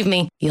 but believe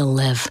me, you'll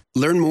live.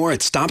 Learn more at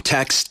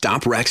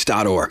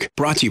StopTextStopWrecks.org.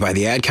 Brought to you by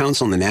the Ad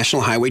Council and the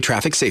National Highway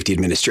Traffic Safety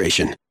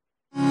Administration.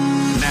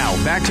 Now,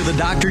 back to the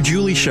Dr.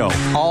 Julie Show.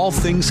 All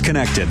things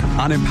connected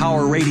on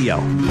Empower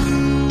Radio.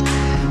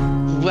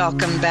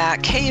 Welcome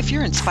back. Hey, if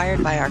you're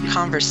inspired by our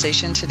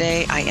conversation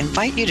today, I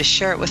invite you to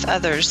share it with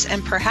others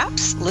and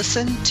perhaps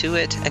listen to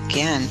it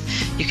again.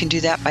 You can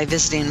do that by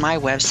visiting my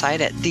website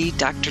at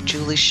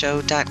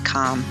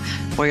thedrjulieshow.com,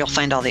 where you'll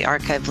find all the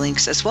archive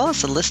links as well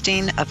as a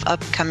listing of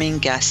upcoming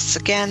guests.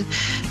 Again,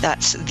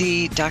 that's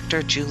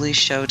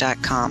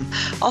thedrjulieshow.com.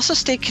 Also,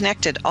 stay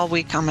connected all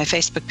week on my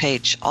Facebook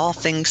page, All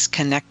Things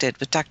Connected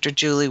with Dr.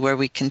 Julie, where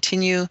we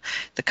continue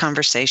the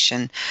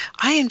conversation.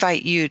 I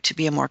invite you to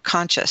be a more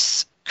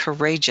conscious,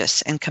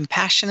 courageous, and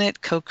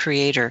compassionate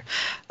co-creator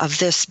of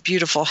this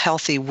beautiful,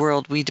 healthy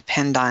world we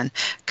depend on.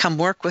 Come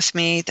work with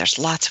me. There's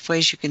lots of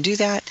ways you can do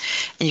that.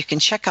 And you can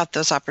check out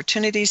those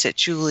opportunities at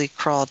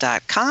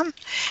juliekrull.com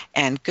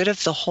and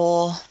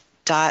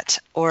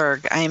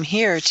goodofthewhole.org. I am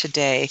here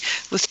today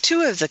with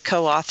two of the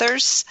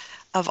co-authors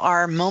of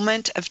our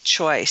Moment of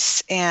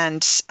Choice.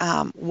 And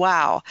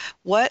wow,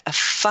 what a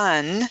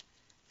fun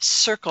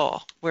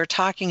circle we're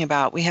talking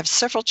about. We have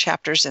several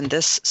chapters in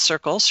this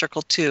circle,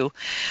 Circle 2,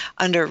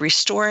 under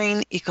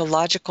Restoring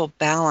Ecological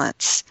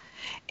Balance.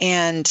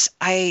 And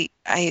I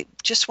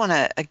just want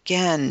to,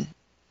 again,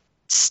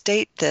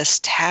 state this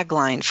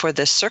tagline for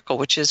this circle,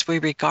 which is, we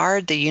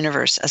regard the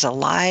universe as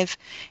alive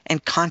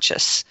and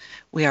conscious.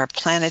 We are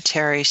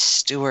planetary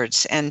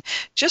stewards. And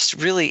just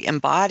really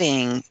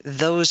embodying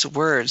those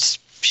words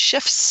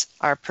shifts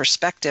our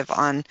perspective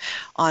on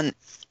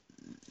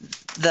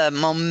the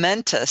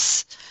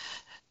momentous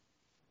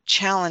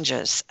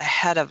challenges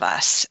ahead of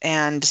us.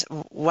 And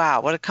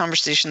wow, what a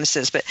conversation this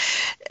is. But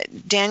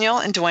Daniel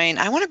and Dwayne,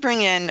 I want to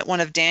bring in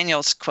one of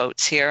Daniel's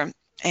quotes here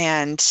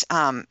and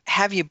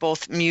have you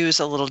both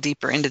muse a little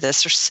deeper into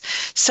this. There's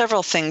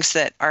several things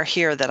that are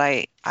here that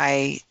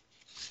I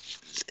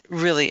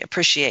really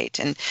appreciate.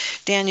 And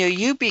Daniel,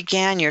 you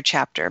began your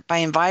chapter by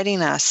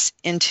inviting us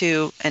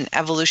into an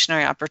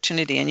evolutionary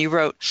opportunity. And you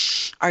wrote,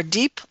 "Our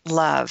deep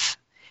love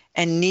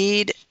and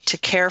need to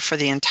care for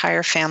the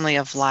entire family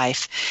of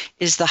life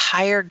is the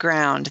higher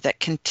ground that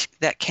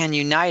can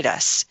unite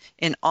us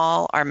in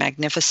all our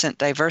magnificent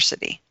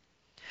diversity.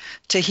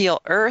 To heal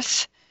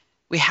Earth,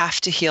 we have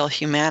to heal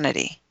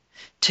humanity.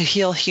 To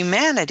heal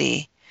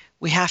humanity,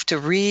 we have to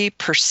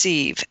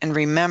re-perceive and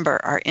remember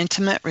our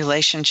intimate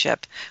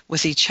relationship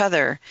with each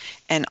other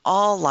and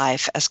all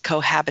life as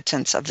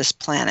cohabitants of this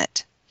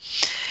planet.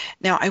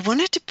 Now, I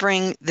wanted to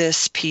bring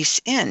this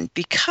piece in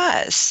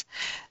because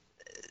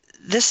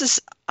this is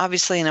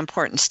obviously an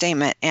important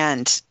statement.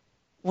 And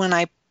when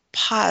I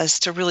pause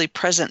to really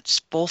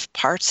present both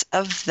parts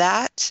of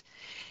that,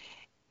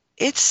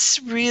 it's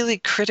really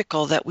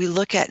critical that we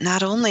look at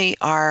not only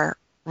our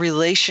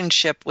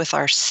relationship with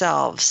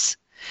ourselves,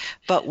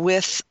 but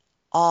with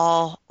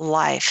all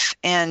life.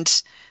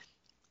 And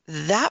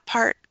that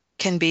part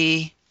can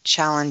be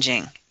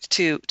challenging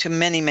to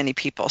many, many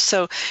people.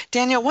 So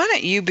Daniel, why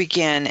don't you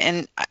begin?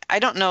 And I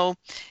don't know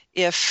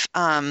if,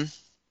 I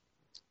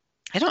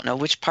don't know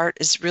which part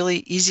is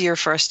really easier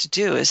for us to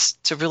do, is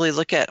to really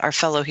look at our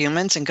fellow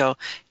humans and go,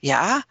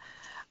 yeah,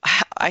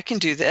 I can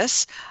do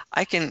this.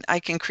 I can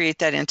create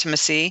that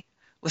intimacy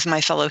with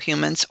my fellow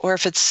humans. Or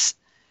if it's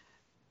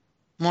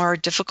more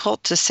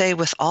difficult to say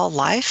with all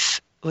life,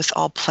 with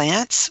all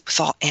plants, with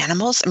all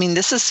animals. I mean,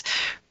 this is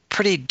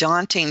pretty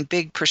daunting,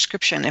 big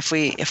prescription if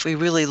we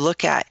really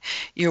look at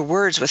your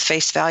words with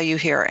face value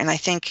here. And I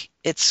think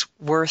it's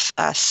worth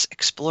us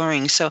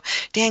exploring. So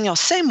Daniel,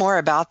 say more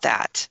about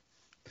that.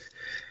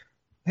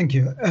 Thank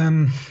you.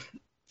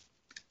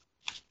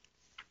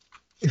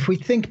 If we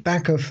think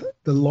back of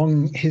the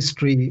long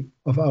history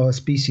of our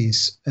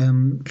species,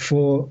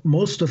 for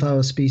most of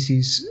our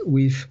species,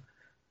 we've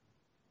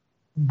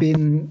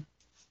been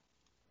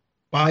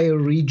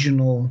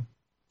bioregional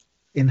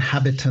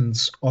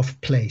inhabitants of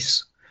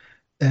place.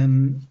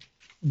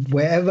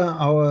 Wherever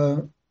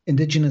our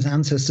indigenous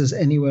ancestors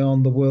anywhere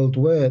on the world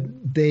were,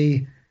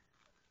 they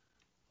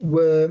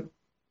were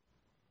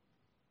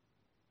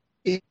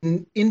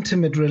in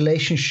intimate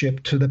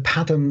relationship to the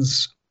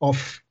patterns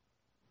of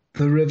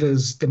the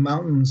rivers, the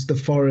mountains, the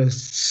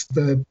forests,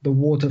 the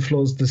water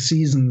flows, the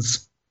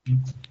seasons.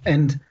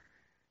 And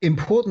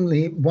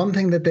importantly, one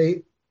thing that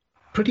they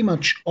pretty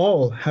much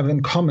all have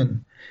in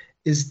common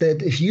is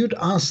that if you'd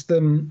ask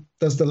them,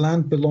 does the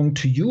land belong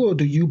to you or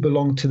do you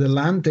belong to the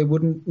land? They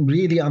wouldn't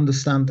really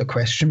understand the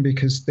question,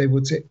 because they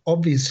would say,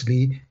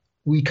 obviously,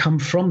 we come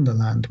from the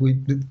land.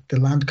 The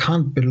land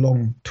can't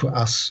belong to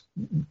us.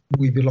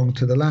 We belong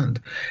to the land.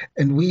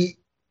 And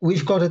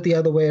we've got it the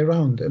other way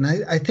around. And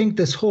I think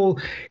this whole,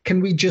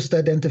 can we just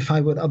identify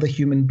with other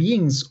human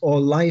beings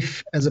or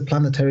life as a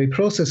planetary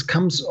process,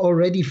 comes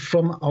already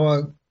from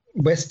our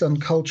Western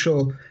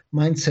cultural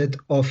mindset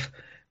of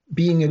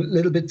being a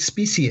little bit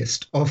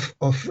speciesist, of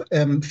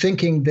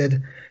thinking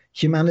that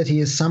humanity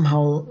is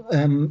somehow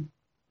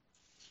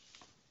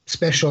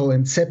special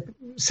and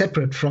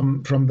separate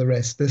from the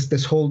rest.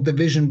 This whole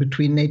division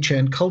between nature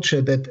and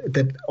culture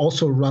that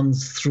also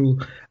runs through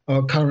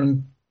our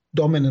current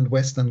dominant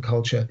Western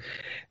culture.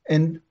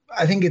 And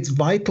I think it's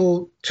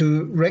vital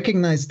to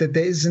recognize that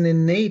there is an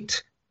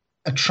innate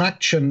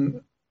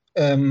attraction,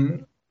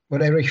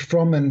 what Erich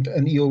Fromm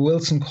and E.O.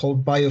 Wilson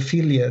called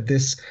biophilia,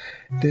 this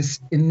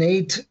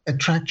innate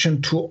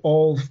attraction to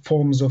all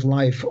forms of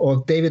life.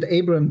 Or David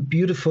Abram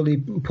beautifully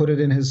put it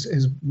in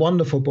his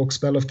wonderful book,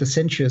 Spell of the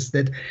Sensuous,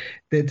 that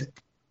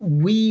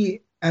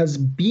we as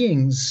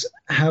beings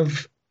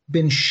have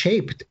been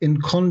shaped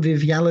in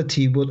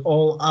conviviality with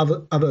all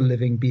other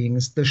living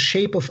beings. The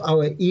shape of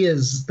our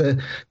ears,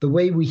 the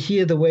way we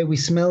hear, the way we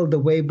smell, the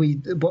way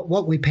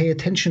what we pay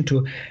attention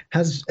to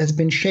has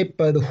been shaped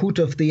by the hoot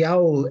of the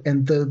owl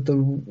and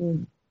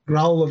the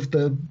growl of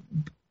the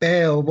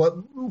bear, or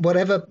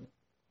whatever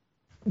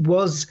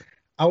was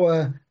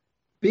our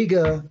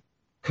bigger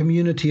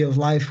community of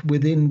life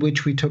within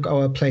which we took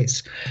our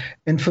place.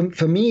 And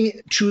for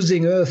me,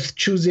 choosing Earth,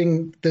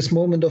 choosing this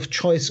moment of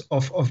choice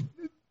of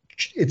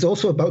it's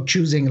also about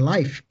choosing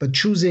life, but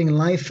choosing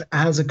life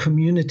as a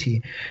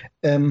community.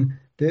 Coming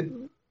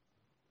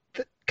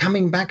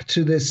back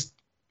to this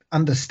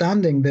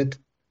understanding that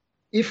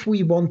if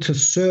we want to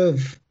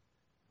serve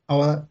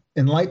our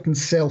enlightened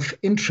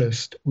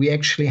self-interest, we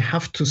actually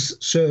have to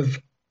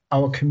serve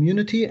our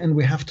community and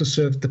we have to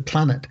serve the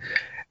planet.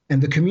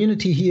 And the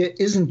community here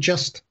isn't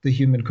just the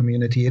human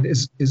community, it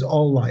is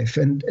all life.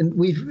 And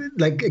we've,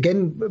 like,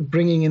 again,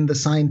 bringing in the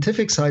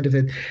scientific side of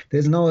it,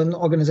 there's now an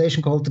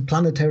organization called the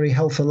Planetary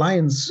Health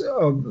Alliance,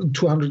 of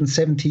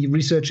 270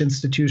 research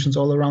institutions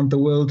all around the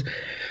world,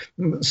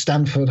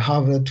 Stanford,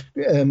 Harvard,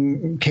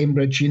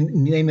 Cambridge, you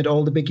name it,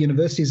 all the big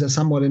universities are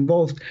somewhat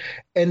involved.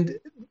 And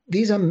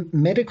these are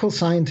medical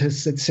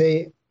scientists that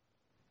say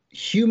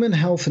human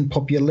health and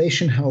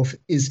population health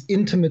is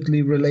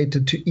intimately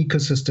related to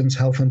ecosystems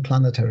health and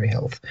planetary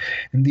health.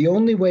 And the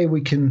only way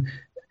we can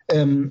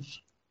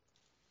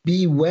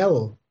be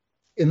well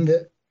in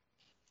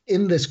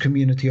this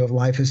community of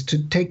life is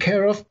to take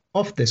care of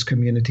this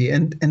community.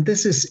 And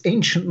this is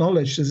ancient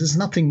knowledge. This is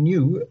nothing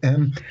new.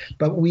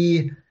 But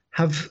we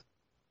have,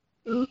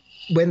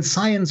 when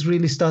science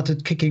really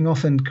started kicking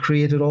off and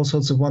created all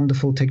sorts of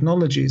wonderful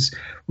technologies,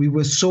 we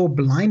were so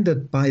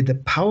blinded by the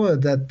power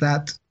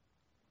that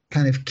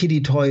kind of kiddie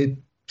toy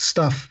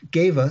stuff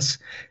gave us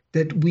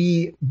that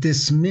we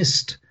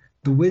dismissed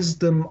the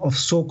wisdom of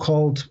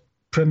so-called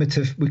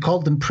primitive, we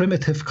called them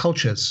primitive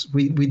cultures.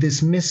 We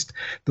dismissed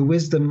the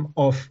wisdom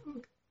of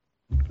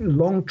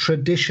long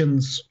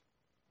traditions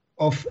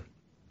of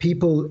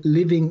people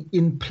living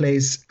in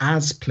place,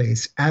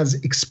 as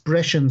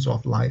expressions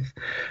of life,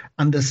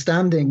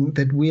 understanding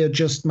that we are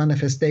just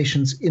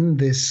manifestations in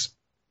this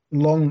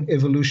long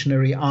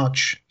evolutionary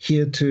arch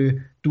here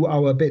to do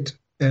our bit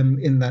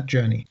in that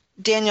journey.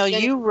 Daniel,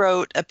 you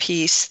wrote a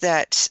piece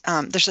that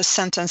there's a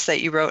sentence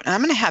that you wrote, and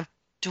I'm going to have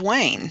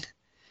Dwayne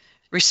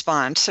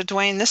respond. So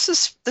Dwayne, this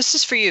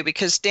is for you,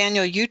 because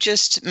Daniel, you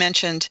just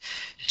mentioned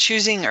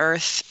Choosing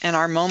Earth and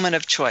Our Moment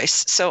of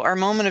Choice. So Our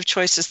Moment of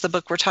Choice is the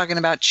book we're talking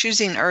about.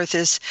 Choosing Earth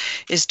is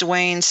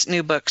Dwayne's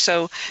new book.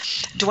 So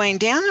Dwayne,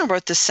 Daniel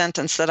wrote this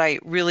sentence that I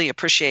really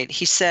appreciate.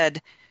 He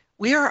said,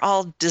 "We are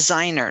all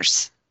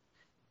designers,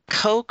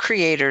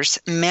 co-creators,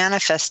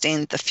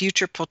 manifesting the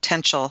future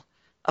potential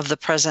of the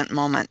present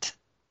moment."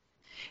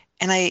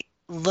 And I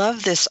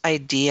love this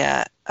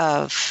idea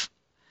of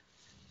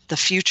the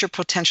future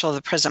potential of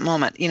the present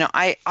moment. You know,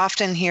 I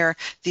often hear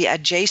the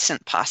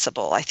adjacent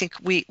possible. I think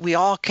we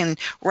all can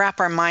wrap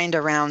our mind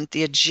around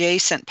the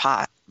adjacent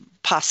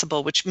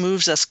possible, which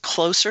moves us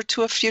closer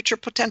to a future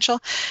potential.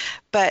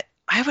 But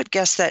I would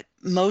guess that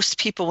most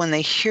people, when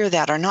they hear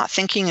that, are not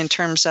thinking in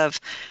terms of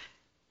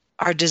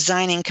our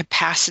designing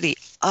capacity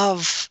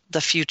of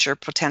the future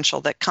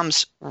potential that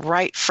comes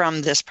right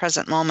from this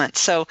present moment.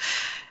 So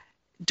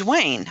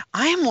Dwayne,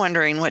 I am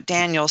wondering what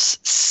Daniel's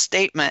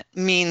statement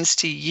means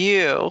to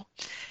you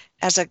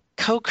as a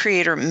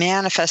co-creator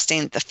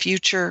manifesting the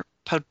future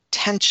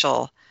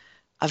potential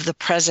of the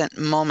present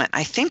moment.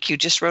 I think you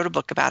just wrote a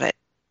book about it.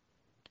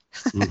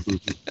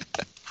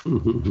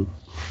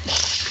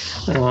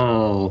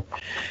 Oh,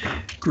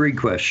 great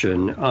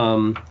question.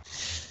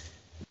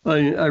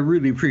 I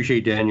really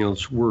appreciate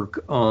Daniel's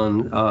work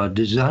on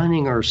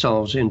designing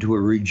ourselves into a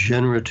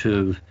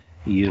regenerative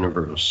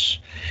universe.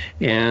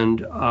 And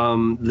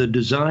the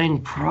design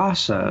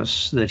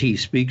process that he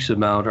speaks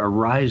about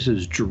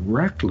arises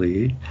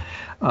directly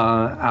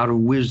out of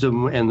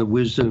wisdom, and the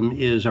wisdom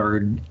is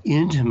our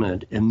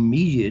intimate,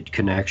 immediate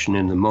connection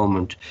in the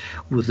moment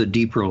with the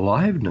deeper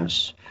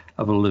aliveness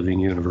of a living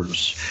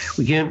universe.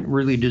 We can't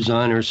really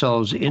design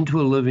ourselves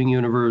into a living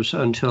universe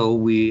until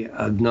we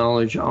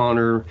acknowledge,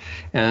 honor,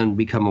 and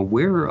become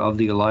aware of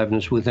the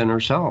aliveness within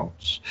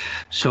ourselves.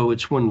 So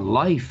it's when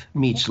life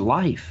meets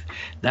life.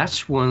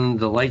 That's when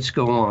the lights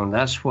go on.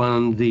 That's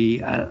when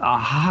the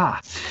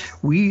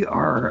we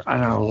are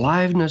an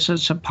aliveness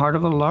that's a part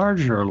of a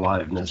larger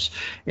aliveness.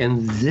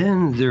 And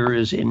then there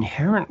is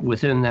inherent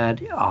within that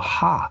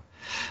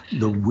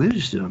the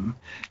wisdom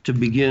to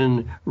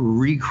begin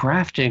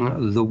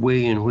recrafting the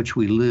way in which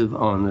we live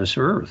on this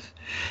earth.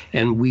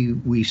 And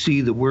we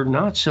see that we're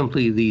not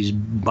simply these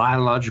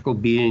biological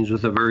beings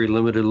with a very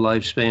limited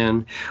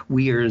lifespan.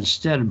 We are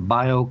instead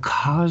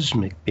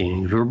biocosmic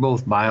beings. We're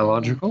both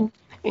biological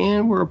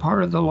and we're a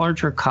part of the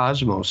larger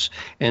cosmos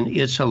and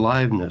its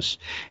aliveness.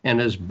 And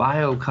as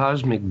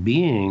biocosmic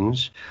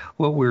beings,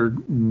 we're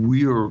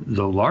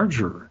the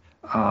larger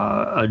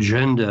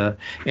agenda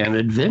and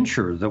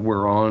adventure that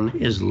we're on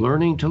is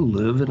learning to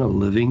live in a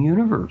living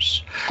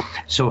universe.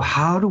 So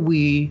how do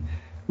we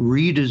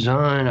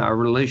redesign our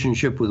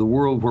relationship with the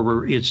world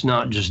where it's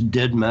not just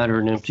dead matter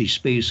and empty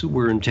space that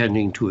we're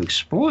intending to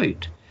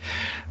exploit,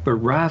 but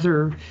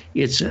rather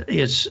it's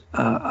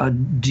a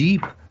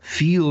deep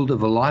field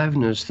of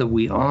aliveness that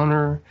we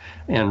honor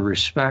and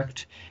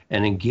respect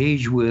and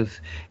engage with,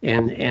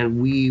 and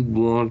we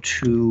want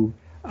to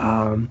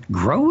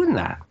grow in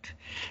that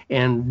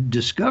and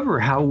discover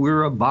how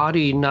we're a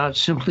body not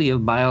simply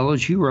of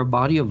biology, we're a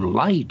body of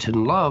light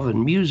and love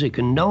and music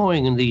and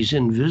knowing, and these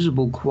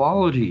invisible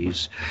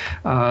qualities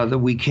that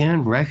we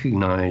can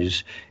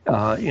recognize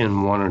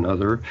in one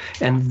another.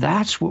 And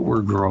that's what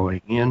we're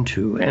growing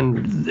into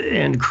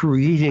and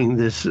creating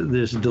this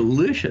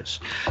delicious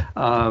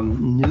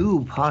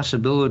new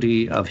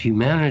possibility of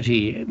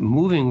humanity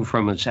moving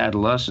from its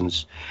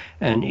adolescence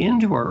and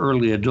into our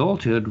early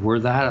adulthood, where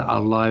that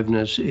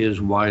aliveness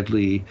is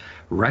widely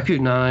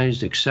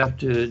recognized,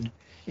 accepted,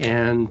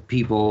 and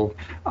people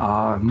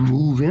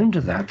move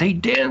into that. They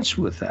dance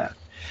with that.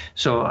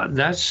 So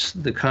that's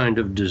the kind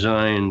of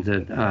design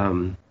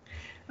that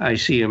I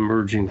see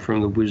emerging from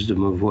the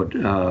wisdom of what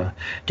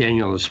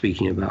Daniel is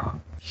speaking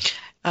about.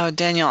 Oh,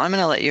 Daniel, I'm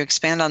going to let you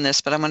expand on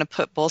this, but I'm going to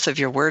put both of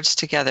your words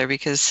together,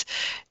 because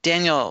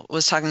Daniel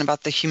was talking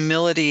about the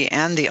humility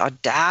and the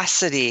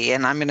audacity,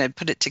 and I'm going to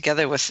put it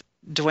together with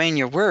Dwayne,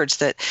 your words,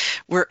 that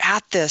we're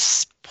at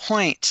this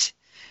point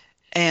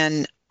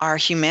in our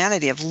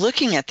humanity of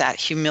looking at that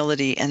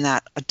humility and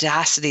that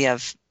audacity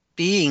of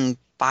being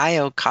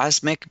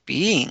biocosmic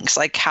beings.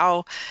 Like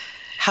how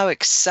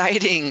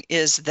exciting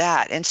is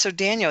that? And so,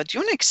 Daniel, do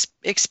you want to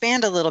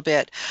expand a little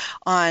bit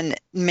on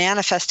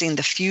manifesting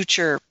the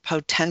future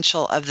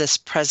potential of this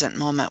present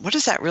moment? What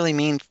does that really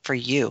mean for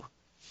you?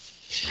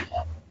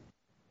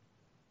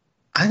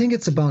 I think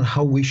it's about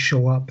how we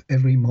show up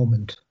every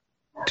moment,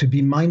 to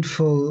be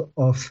mindful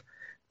of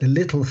the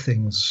little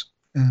things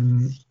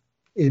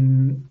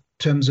in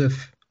terms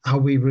of how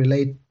we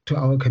relate to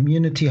our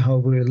community, how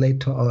we relate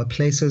to our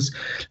places.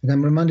 And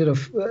I'm reminded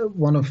of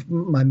one of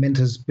my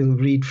mentors, Bill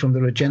Reed from the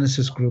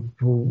Regenesis Group,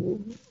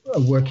 who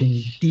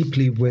working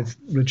deeply with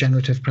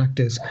regenerative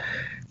practice.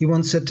 He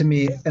once said to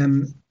me,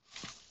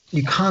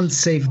 you can't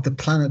save the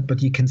planet,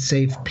 but you can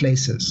save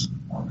places.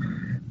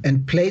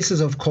 And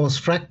places, of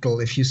course,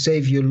 fractal. If you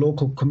save your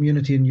local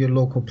community and your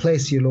local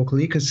place, your local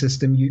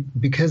ecosystem,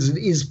 because it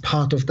is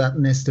part of that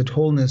nested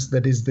wholeness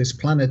that is this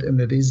planet and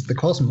that is the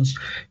cosmos,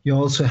 you're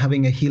also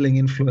having a healing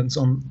influence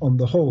on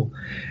the whole.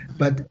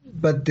 But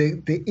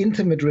the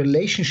intimate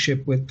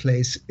relationship with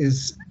place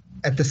is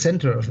at the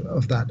center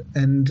of that.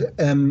 And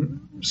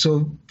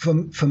so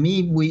for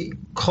me, we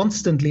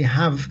constantly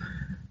have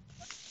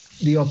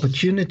the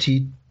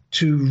opportunity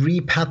to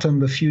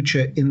repattern the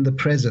future in the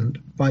present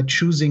by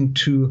choosing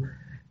to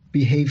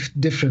behave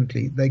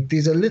differently. Like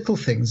these are little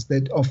things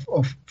that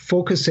of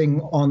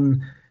focusing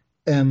on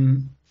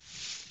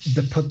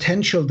the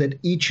potential that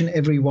each and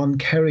every one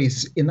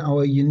carries in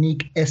our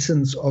unique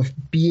essence of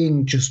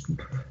being just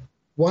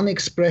one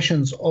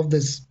expressions of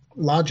this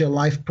larger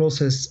life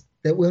process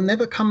that will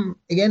never come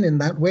again in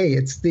that way.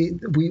 It's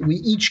we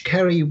each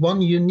carry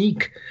one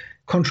unique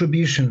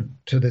contribution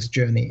to this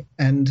journey,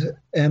 and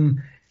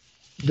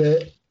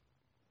the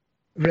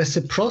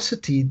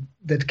reciprocity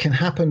that can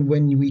happen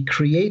when we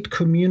create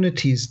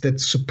communities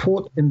that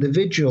support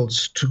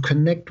individuals to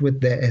connect with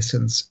their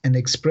essence and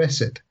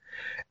express it,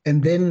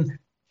 and then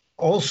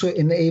also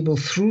enable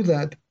through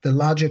that the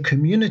larger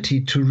community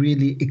to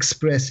really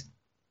express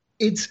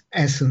its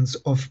essence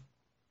of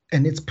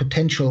and its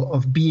potential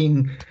of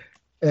being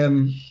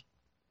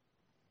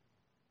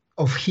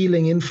of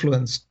healing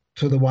influence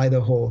to the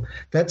wider whole.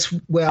 That's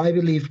where I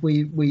believe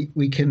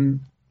we can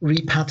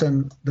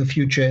repattern the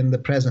future in the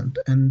present.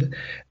 And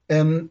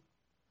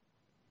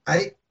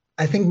I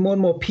think more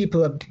and more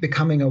people are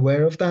becoming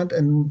aware of that,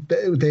 and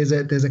there's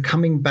a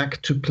coming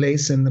back to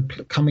place and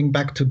coming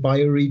back to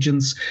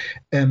bioregions.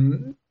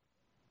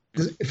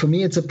 For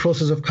me, it's a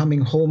process of coming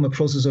home, a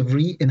process of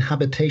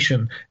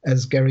re-inhabitation,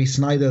 as Gary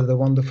Snyder, the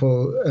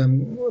wonderful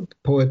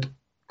poet,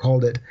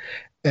 called it.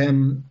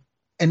 And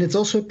it's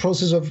also a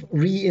process of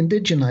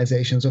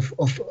re-indigenizations,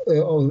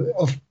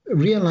 of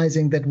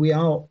realizing that we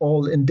are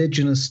all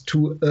indigenous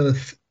to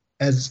Earth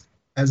as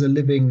a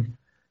living,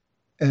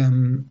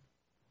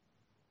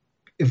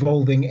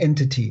 evolving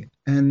entity.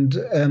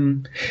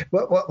 And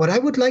what I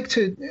would like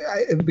to,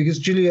 because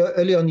Julia,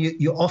 early on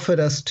you offered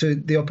us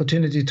the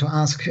opportunity to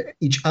ask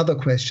each other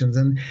questions,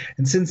 and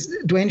since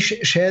Dwayne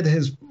shared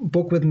his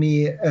book with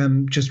me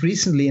just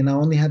recently, and I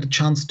only had a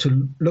chance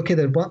to look at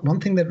it, one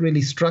thing that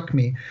really struck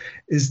me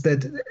is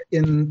that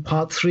in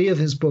part 3 of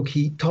his book,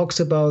 he talks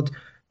about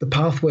the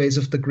pathways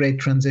of the Great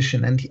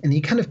Transition, and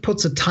he kind of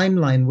puts a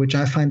timeline which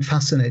I find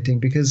fascinating,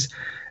 because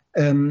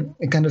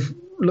it kind of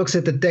looks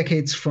at the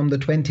decades from the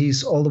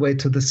 20s all the way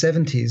to the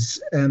 70s.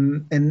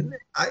 And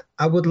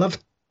I would love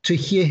to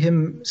hear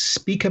him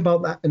speak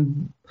about that,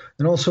 and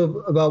also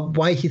about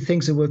why he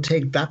thinks it will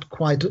take that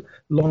quite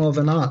long of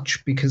an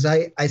arch, because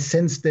I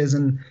sense there's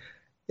a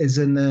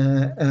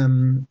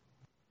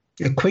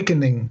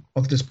quickening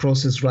of this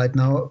process right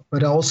now,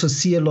 but I also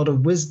see a lot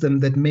of wisdom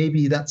that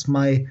maybe that's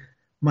my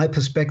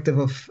perspective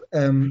of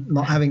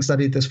not having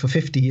studied this for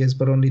 50 years,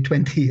 but only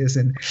 20 years,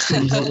 and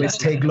things always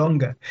take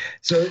longer.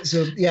 So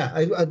yeah,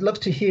 I'd love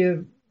to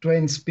hear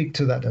Dwayne speak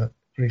to that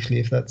briefly,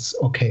 if that's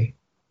okay.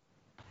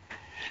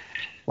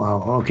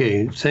 Wow.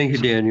 Okay. Thank you,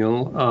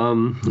 Daniel.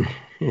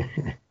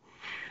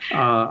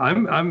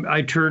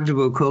 I turn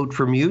to a quote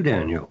from you,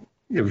 Daniel,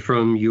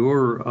 from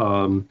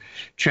your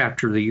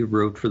chapter that you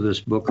wrote for this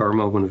book, Our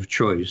Moment of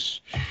Choice.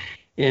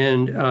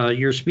 And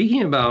you're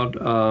speaking about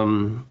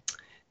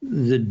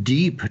the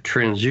deep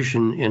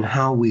transition in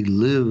how we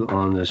live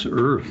on this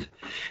earth.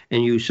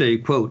 And you say,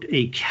 quote,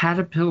 "A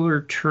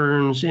caterpillar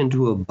turns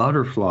into a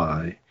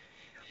butterfly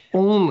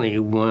only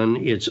when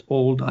its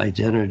old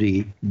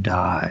identity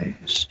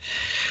dies."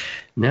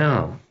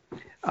 Now,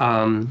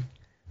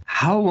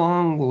 how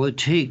long will it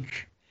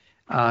take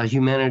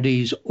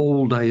humanity's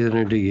old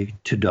identity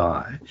to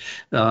die?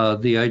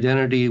 The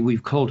identity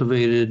we've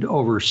cultivated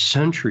over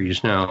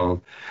centuries now,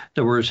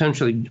 that we're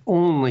essentially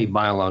only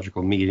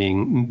biological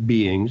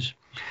beings.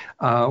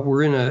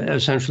 We're in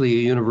essentially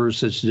a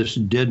universe that's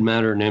just dead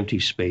matter and empty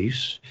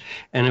space.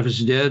 And if it's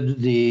dead,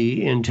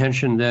 the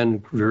intention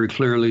then very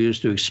clearly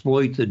is to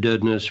exploit the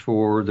deadness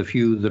for the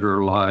few that are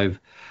alive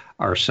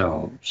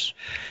ourselves.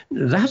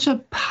 That's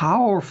a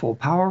powerful,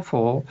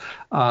 powerful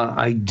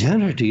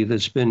identity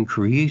that's been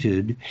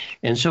created.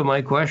 And so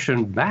my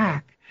question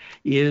back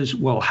is,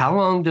 well, how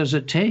long does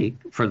it take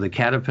for the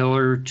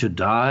caterpillar to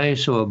die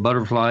so a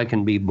butterfly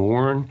can be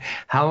born?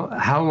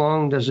 How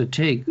long does it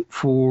take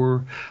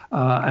for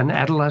an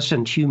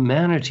adolescent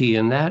humanity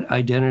and that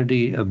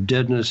identity of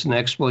deadness and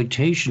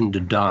exploitation to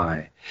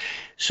die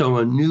so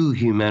a new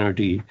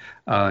humanity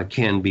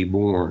can be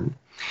born?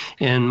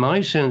 And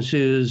my sense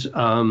is,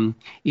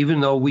 even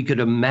though we could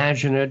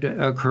imagine it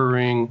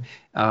occurring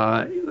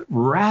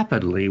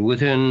rapidly,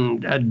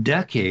 within a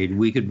decade,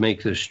 we could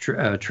make this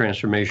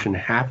transformation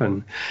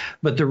happen.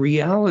 But the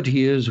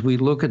reality is, we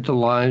look at the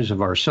lives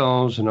of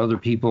ourselves and other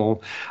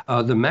people,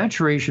 the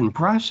maturation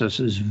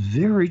process is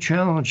very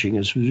challenging.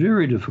 It's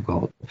very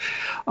difficult.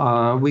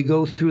 We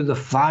go through the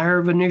fire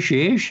of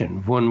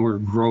initiation when we're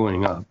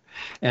growing up.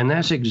 And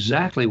that's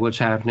exactly what's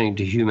happening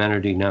to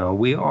humanity now.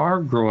 We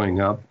are growing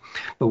up,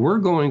 but we're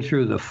going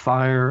through the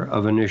fire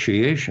of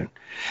initiation.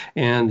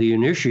 And the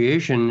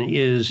initiation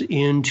is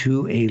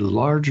into a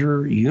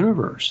larger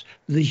universe.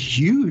 The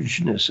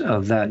hugeness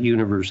of that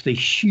universe, the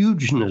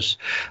hugeness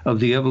of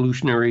the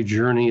evolutionary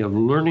journey of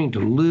learning to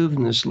live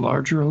in this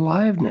larger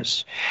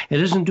aliveness.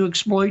 It isn't to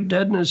exploit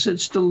deadness,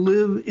 it's to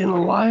live in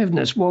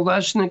aliveness. Well,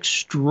 that's an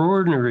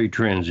extraordinary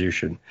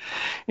transition.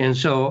 And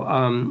so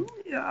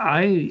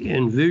I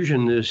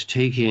envision this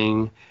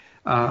taking,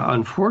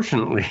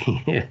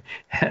 unfortunately,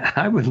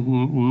 I would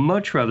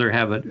much rather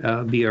have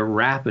it be a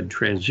rapid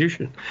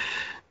transition.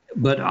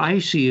 But I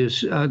see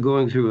us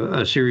going through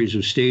a series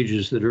of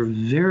stages that are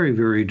very,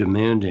 very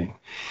demanding.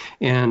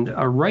 And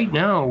right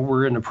now,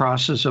 we're in the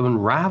process of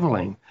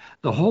unraveling.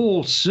 The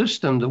whole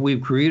system that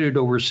we've created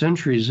over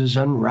centuries is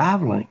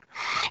unraveling.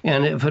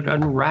 And if it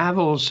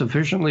unravels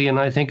sufficiently, and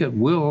I think it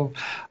will,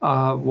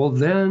 well,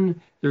 then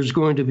there's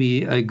going to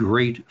be a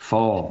great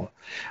fall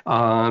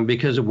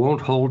because it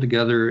won't hold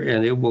together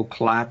and it will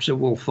collapse, it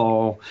will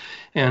fall.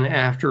 And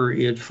after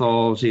it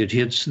falls, it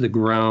hits the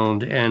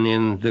ground. And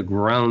in the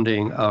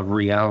grounding of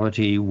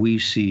reality, we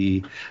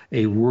see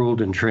a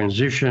world in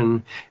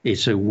transition.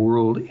 It's a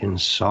world in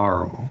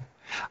sorrow.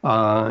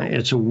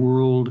 It's a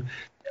world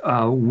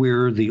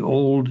where the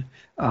old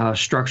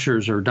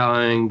structures are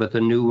dying, but the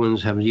new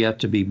ones have yet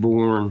to be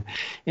born.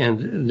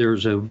 And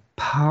there's a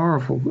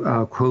powerful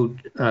quote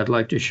I'd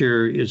like to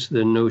share. It's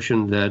the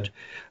notion that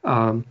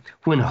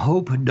when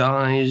hope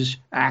dies,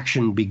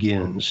 action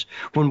begins.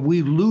 When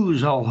we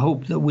lose all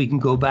hope that we can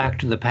go back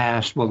to the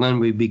past, well, then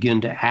we begin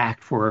to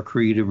act for a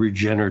creative,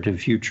 regenerative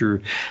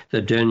future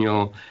that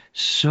Daniel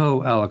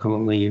so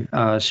eloquently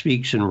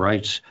speaks and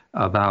writes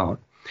about.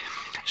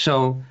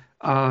 So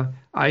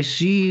I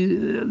see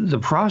the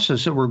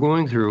process that we're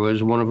going through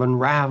as one of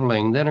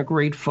unraveling, then a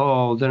great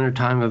fall, then a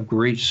time of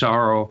great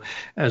sorrow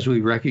as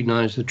we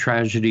recognize the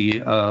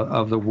tragedy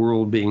of the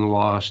world being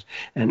lost.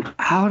 And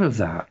out of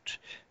that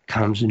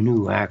comes a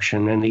new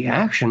action. And the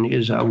action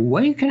is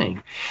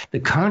awakening, the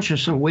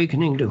conscious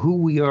awakening to who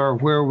we are,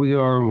 and where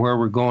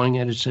we're going.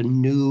 And it's a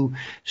new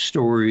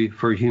story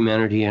for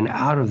humanity. And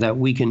out of that,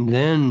 we can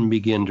then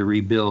begin to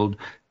rebuild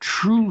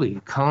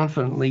truly,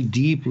 confidently,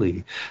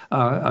 deeply,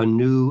 a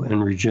new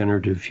and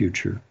regenerative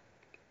future.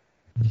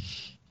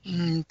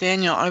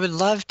 Daniel, I would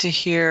love to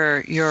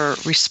hear your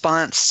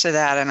response to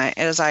that. And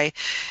as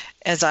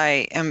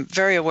I am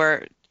very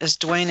aware, as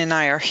Dwayne and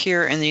I are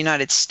here in the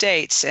United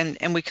States,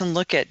 and we can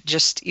look at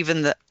just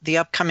even the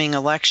upcoming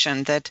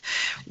election, that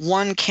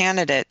one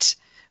candidate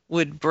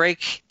would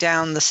break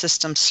down the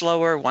system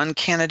slower, one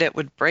candidate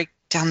would break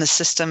down the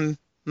system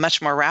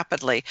much more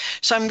rapidly.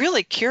 So I'm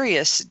really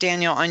curious,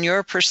 Daniel, on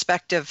your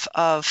perspective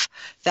of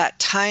that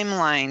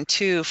timeline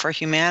too for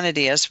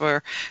humanity as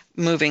we're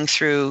moving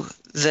through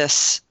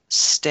this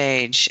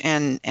stage,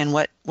 and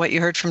what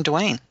you heard from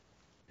Dwayne.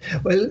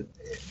 Well,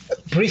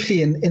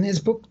 briefly in his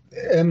book,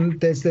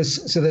 there's the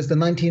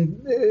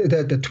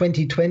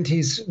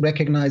 2020s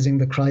recognizing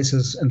the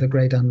crisis and the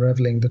great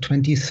unraveling, the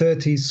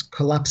 2030s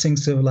collapsing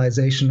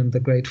civilization and the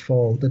great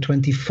fall, the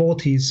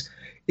 2040s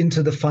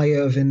into the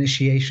fire of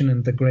initiation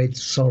and the great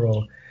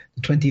sorrow,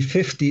 the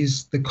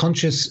 2050s the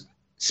conscious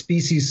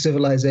species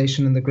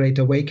civilization and the great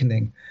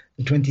awakening,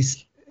 the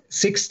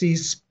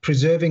 2060s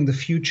preserving the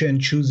future and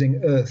choosing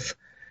Earth,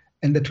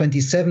 and the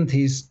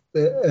 2070s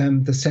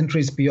the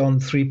centuries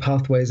beyond, three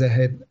pathways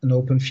ahead, an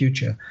open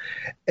future.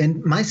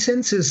 And my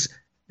sense is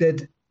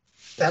that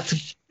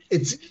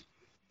it's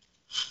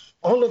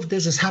all of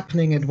this is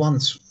happening at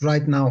once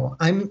right now.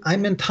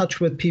 I'm in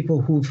touch with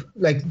people who've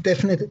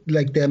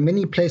there are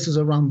many places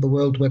around the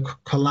world where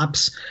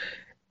collapse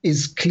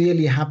is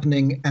clearly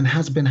happening and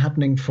has been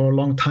happening for a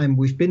long time.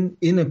 We've been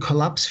in a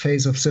collapse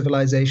phase of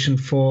civilization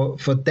for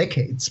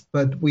decades,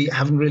 but we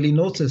haven't really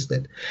noticed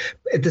it.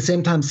 At the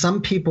same time, some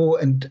people,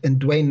 and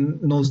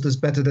Dwayne knows this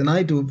better than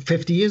I do,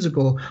 50 years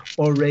ago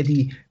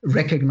already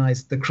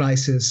recognized the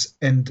crisis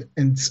and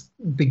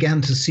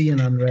began to see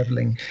an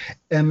unraveling.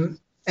 And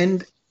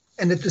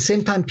at the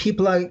same time,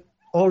 people are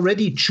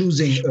already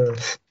choosing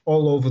Earth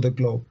all over the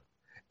globe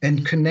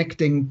and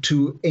connecting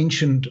to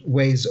ancient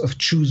ways of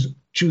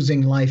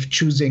choosing life,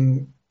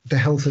 choosing the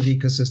health of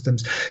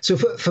ecosystems. So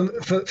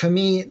for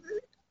me,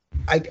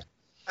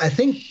 I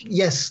think,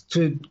 yes,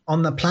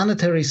 on the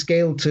planetary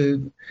scale,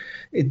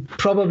 it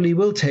probably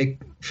will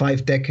take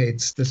 5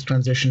 decades, this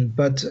transition.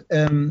 But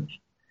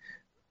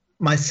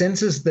my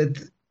sense is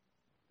that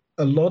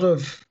a lot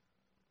of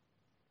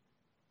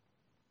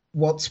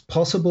what's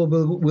possible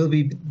will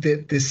be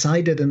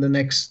decided in the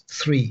next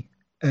 3.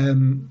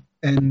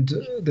 And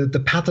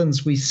the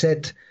patterns we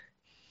set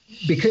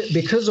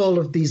because all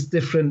of these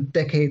different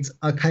decades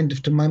are kind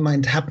of, to my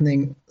mind,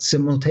 happening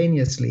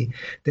simultaneously,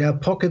 there are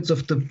pockets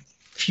of the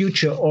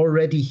future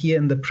already here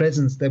in the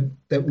present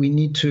that we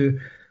need to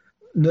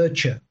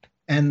nurture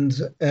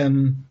and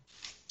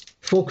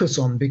focus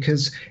on.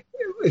 Because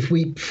if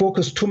we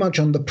focus too much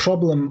on the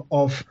problem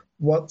of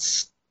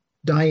what's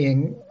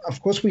dying, of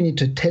course we need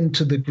to tend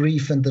to the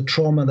grief and the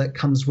trauma that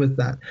comes with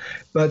that.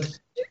 But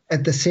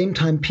at the same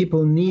time,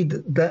 people need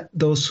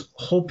those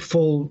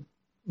hopeful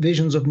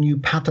visions of new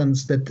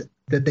patterns that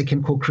they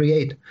can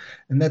co-create.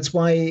 And that's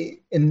why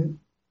in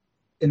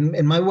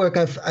my work,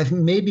 I've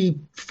maybe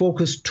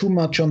focused too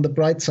much on the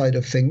bright side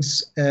of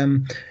things,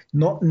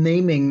 not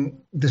naming,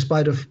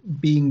 despite of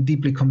being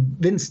deeply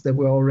convinced that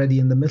we're already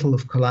in the middle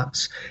of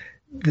collapse,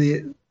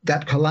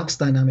 that collapse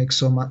dynamic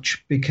so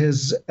much,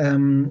 because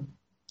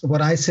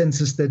what I sense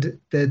is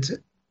that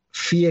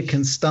fear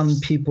can stun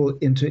people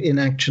into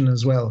inaction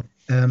as well.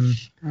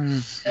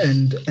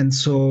 And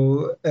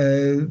so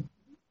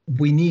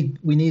we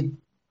need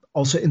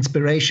also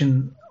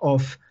inspiration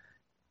of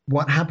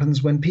what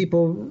happens when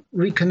people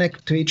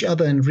reconnect to each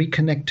other and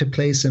reconnect to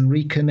place and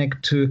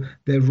reconnect to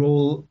their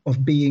role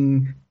of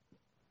being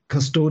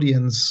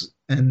custodians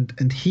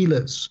and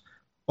healers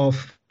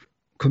of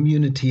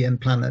community and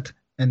planet.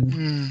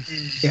 And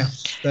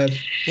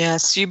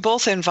yes, you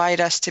both invite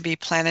us to be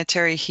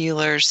planetary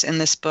healers in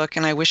this book,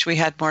 and I wish we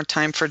had more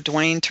time for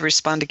Dwayne to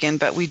respond again,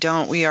 but we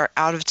don't. We are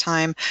out of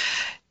time.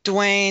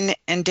 Dwayne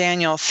and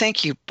Daniel,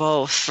 thank you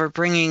both for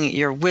bringing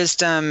your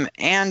wisdom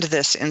and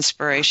this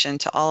inspiration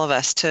to all of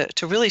us to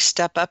really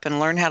step up and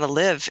learn how to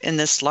live in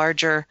this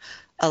larger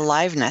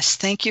aliveness.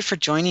 Thank you for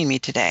joining me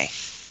today.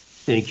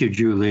 Thank you,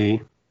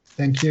 Julie.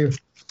 Thank you.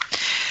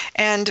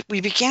 And we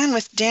began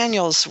with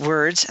Daniel's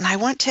words, and I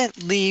want to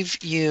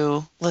leave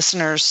you,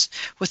 listeners,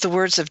 with the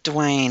words of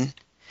Dwayne.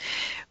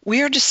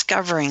 We are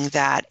discovering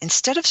that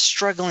instead of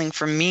struggling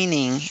for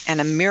meaning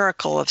and a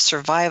miracle of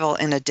survival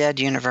in a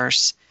dead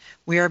universe,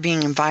 we are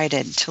being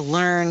invited to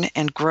learn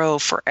and grow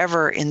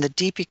forever in the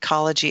deep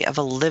ecology of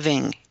a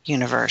living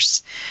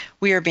universe.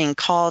 We are being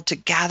called to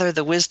gather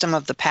the wisdom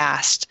of the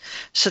past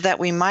so that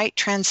we might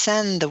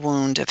transcend the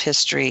wound of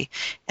history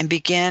and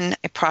begin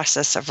a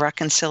process of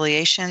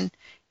reconciliation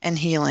and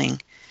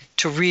healing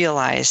to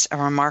realize a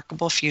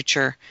remarkable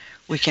future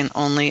we can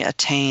only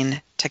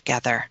attain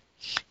together.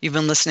 You've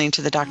been listening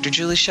to the Dr.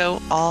 Julie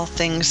Show, All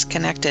Things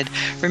Connected.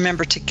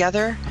 Remember,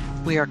 together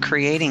we are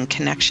creating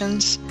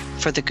connections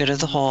for the good of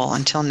the whole.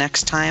 Until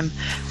next time,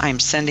 I'm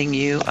sending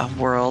you a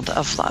world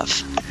of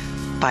love.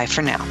 Bye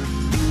for now.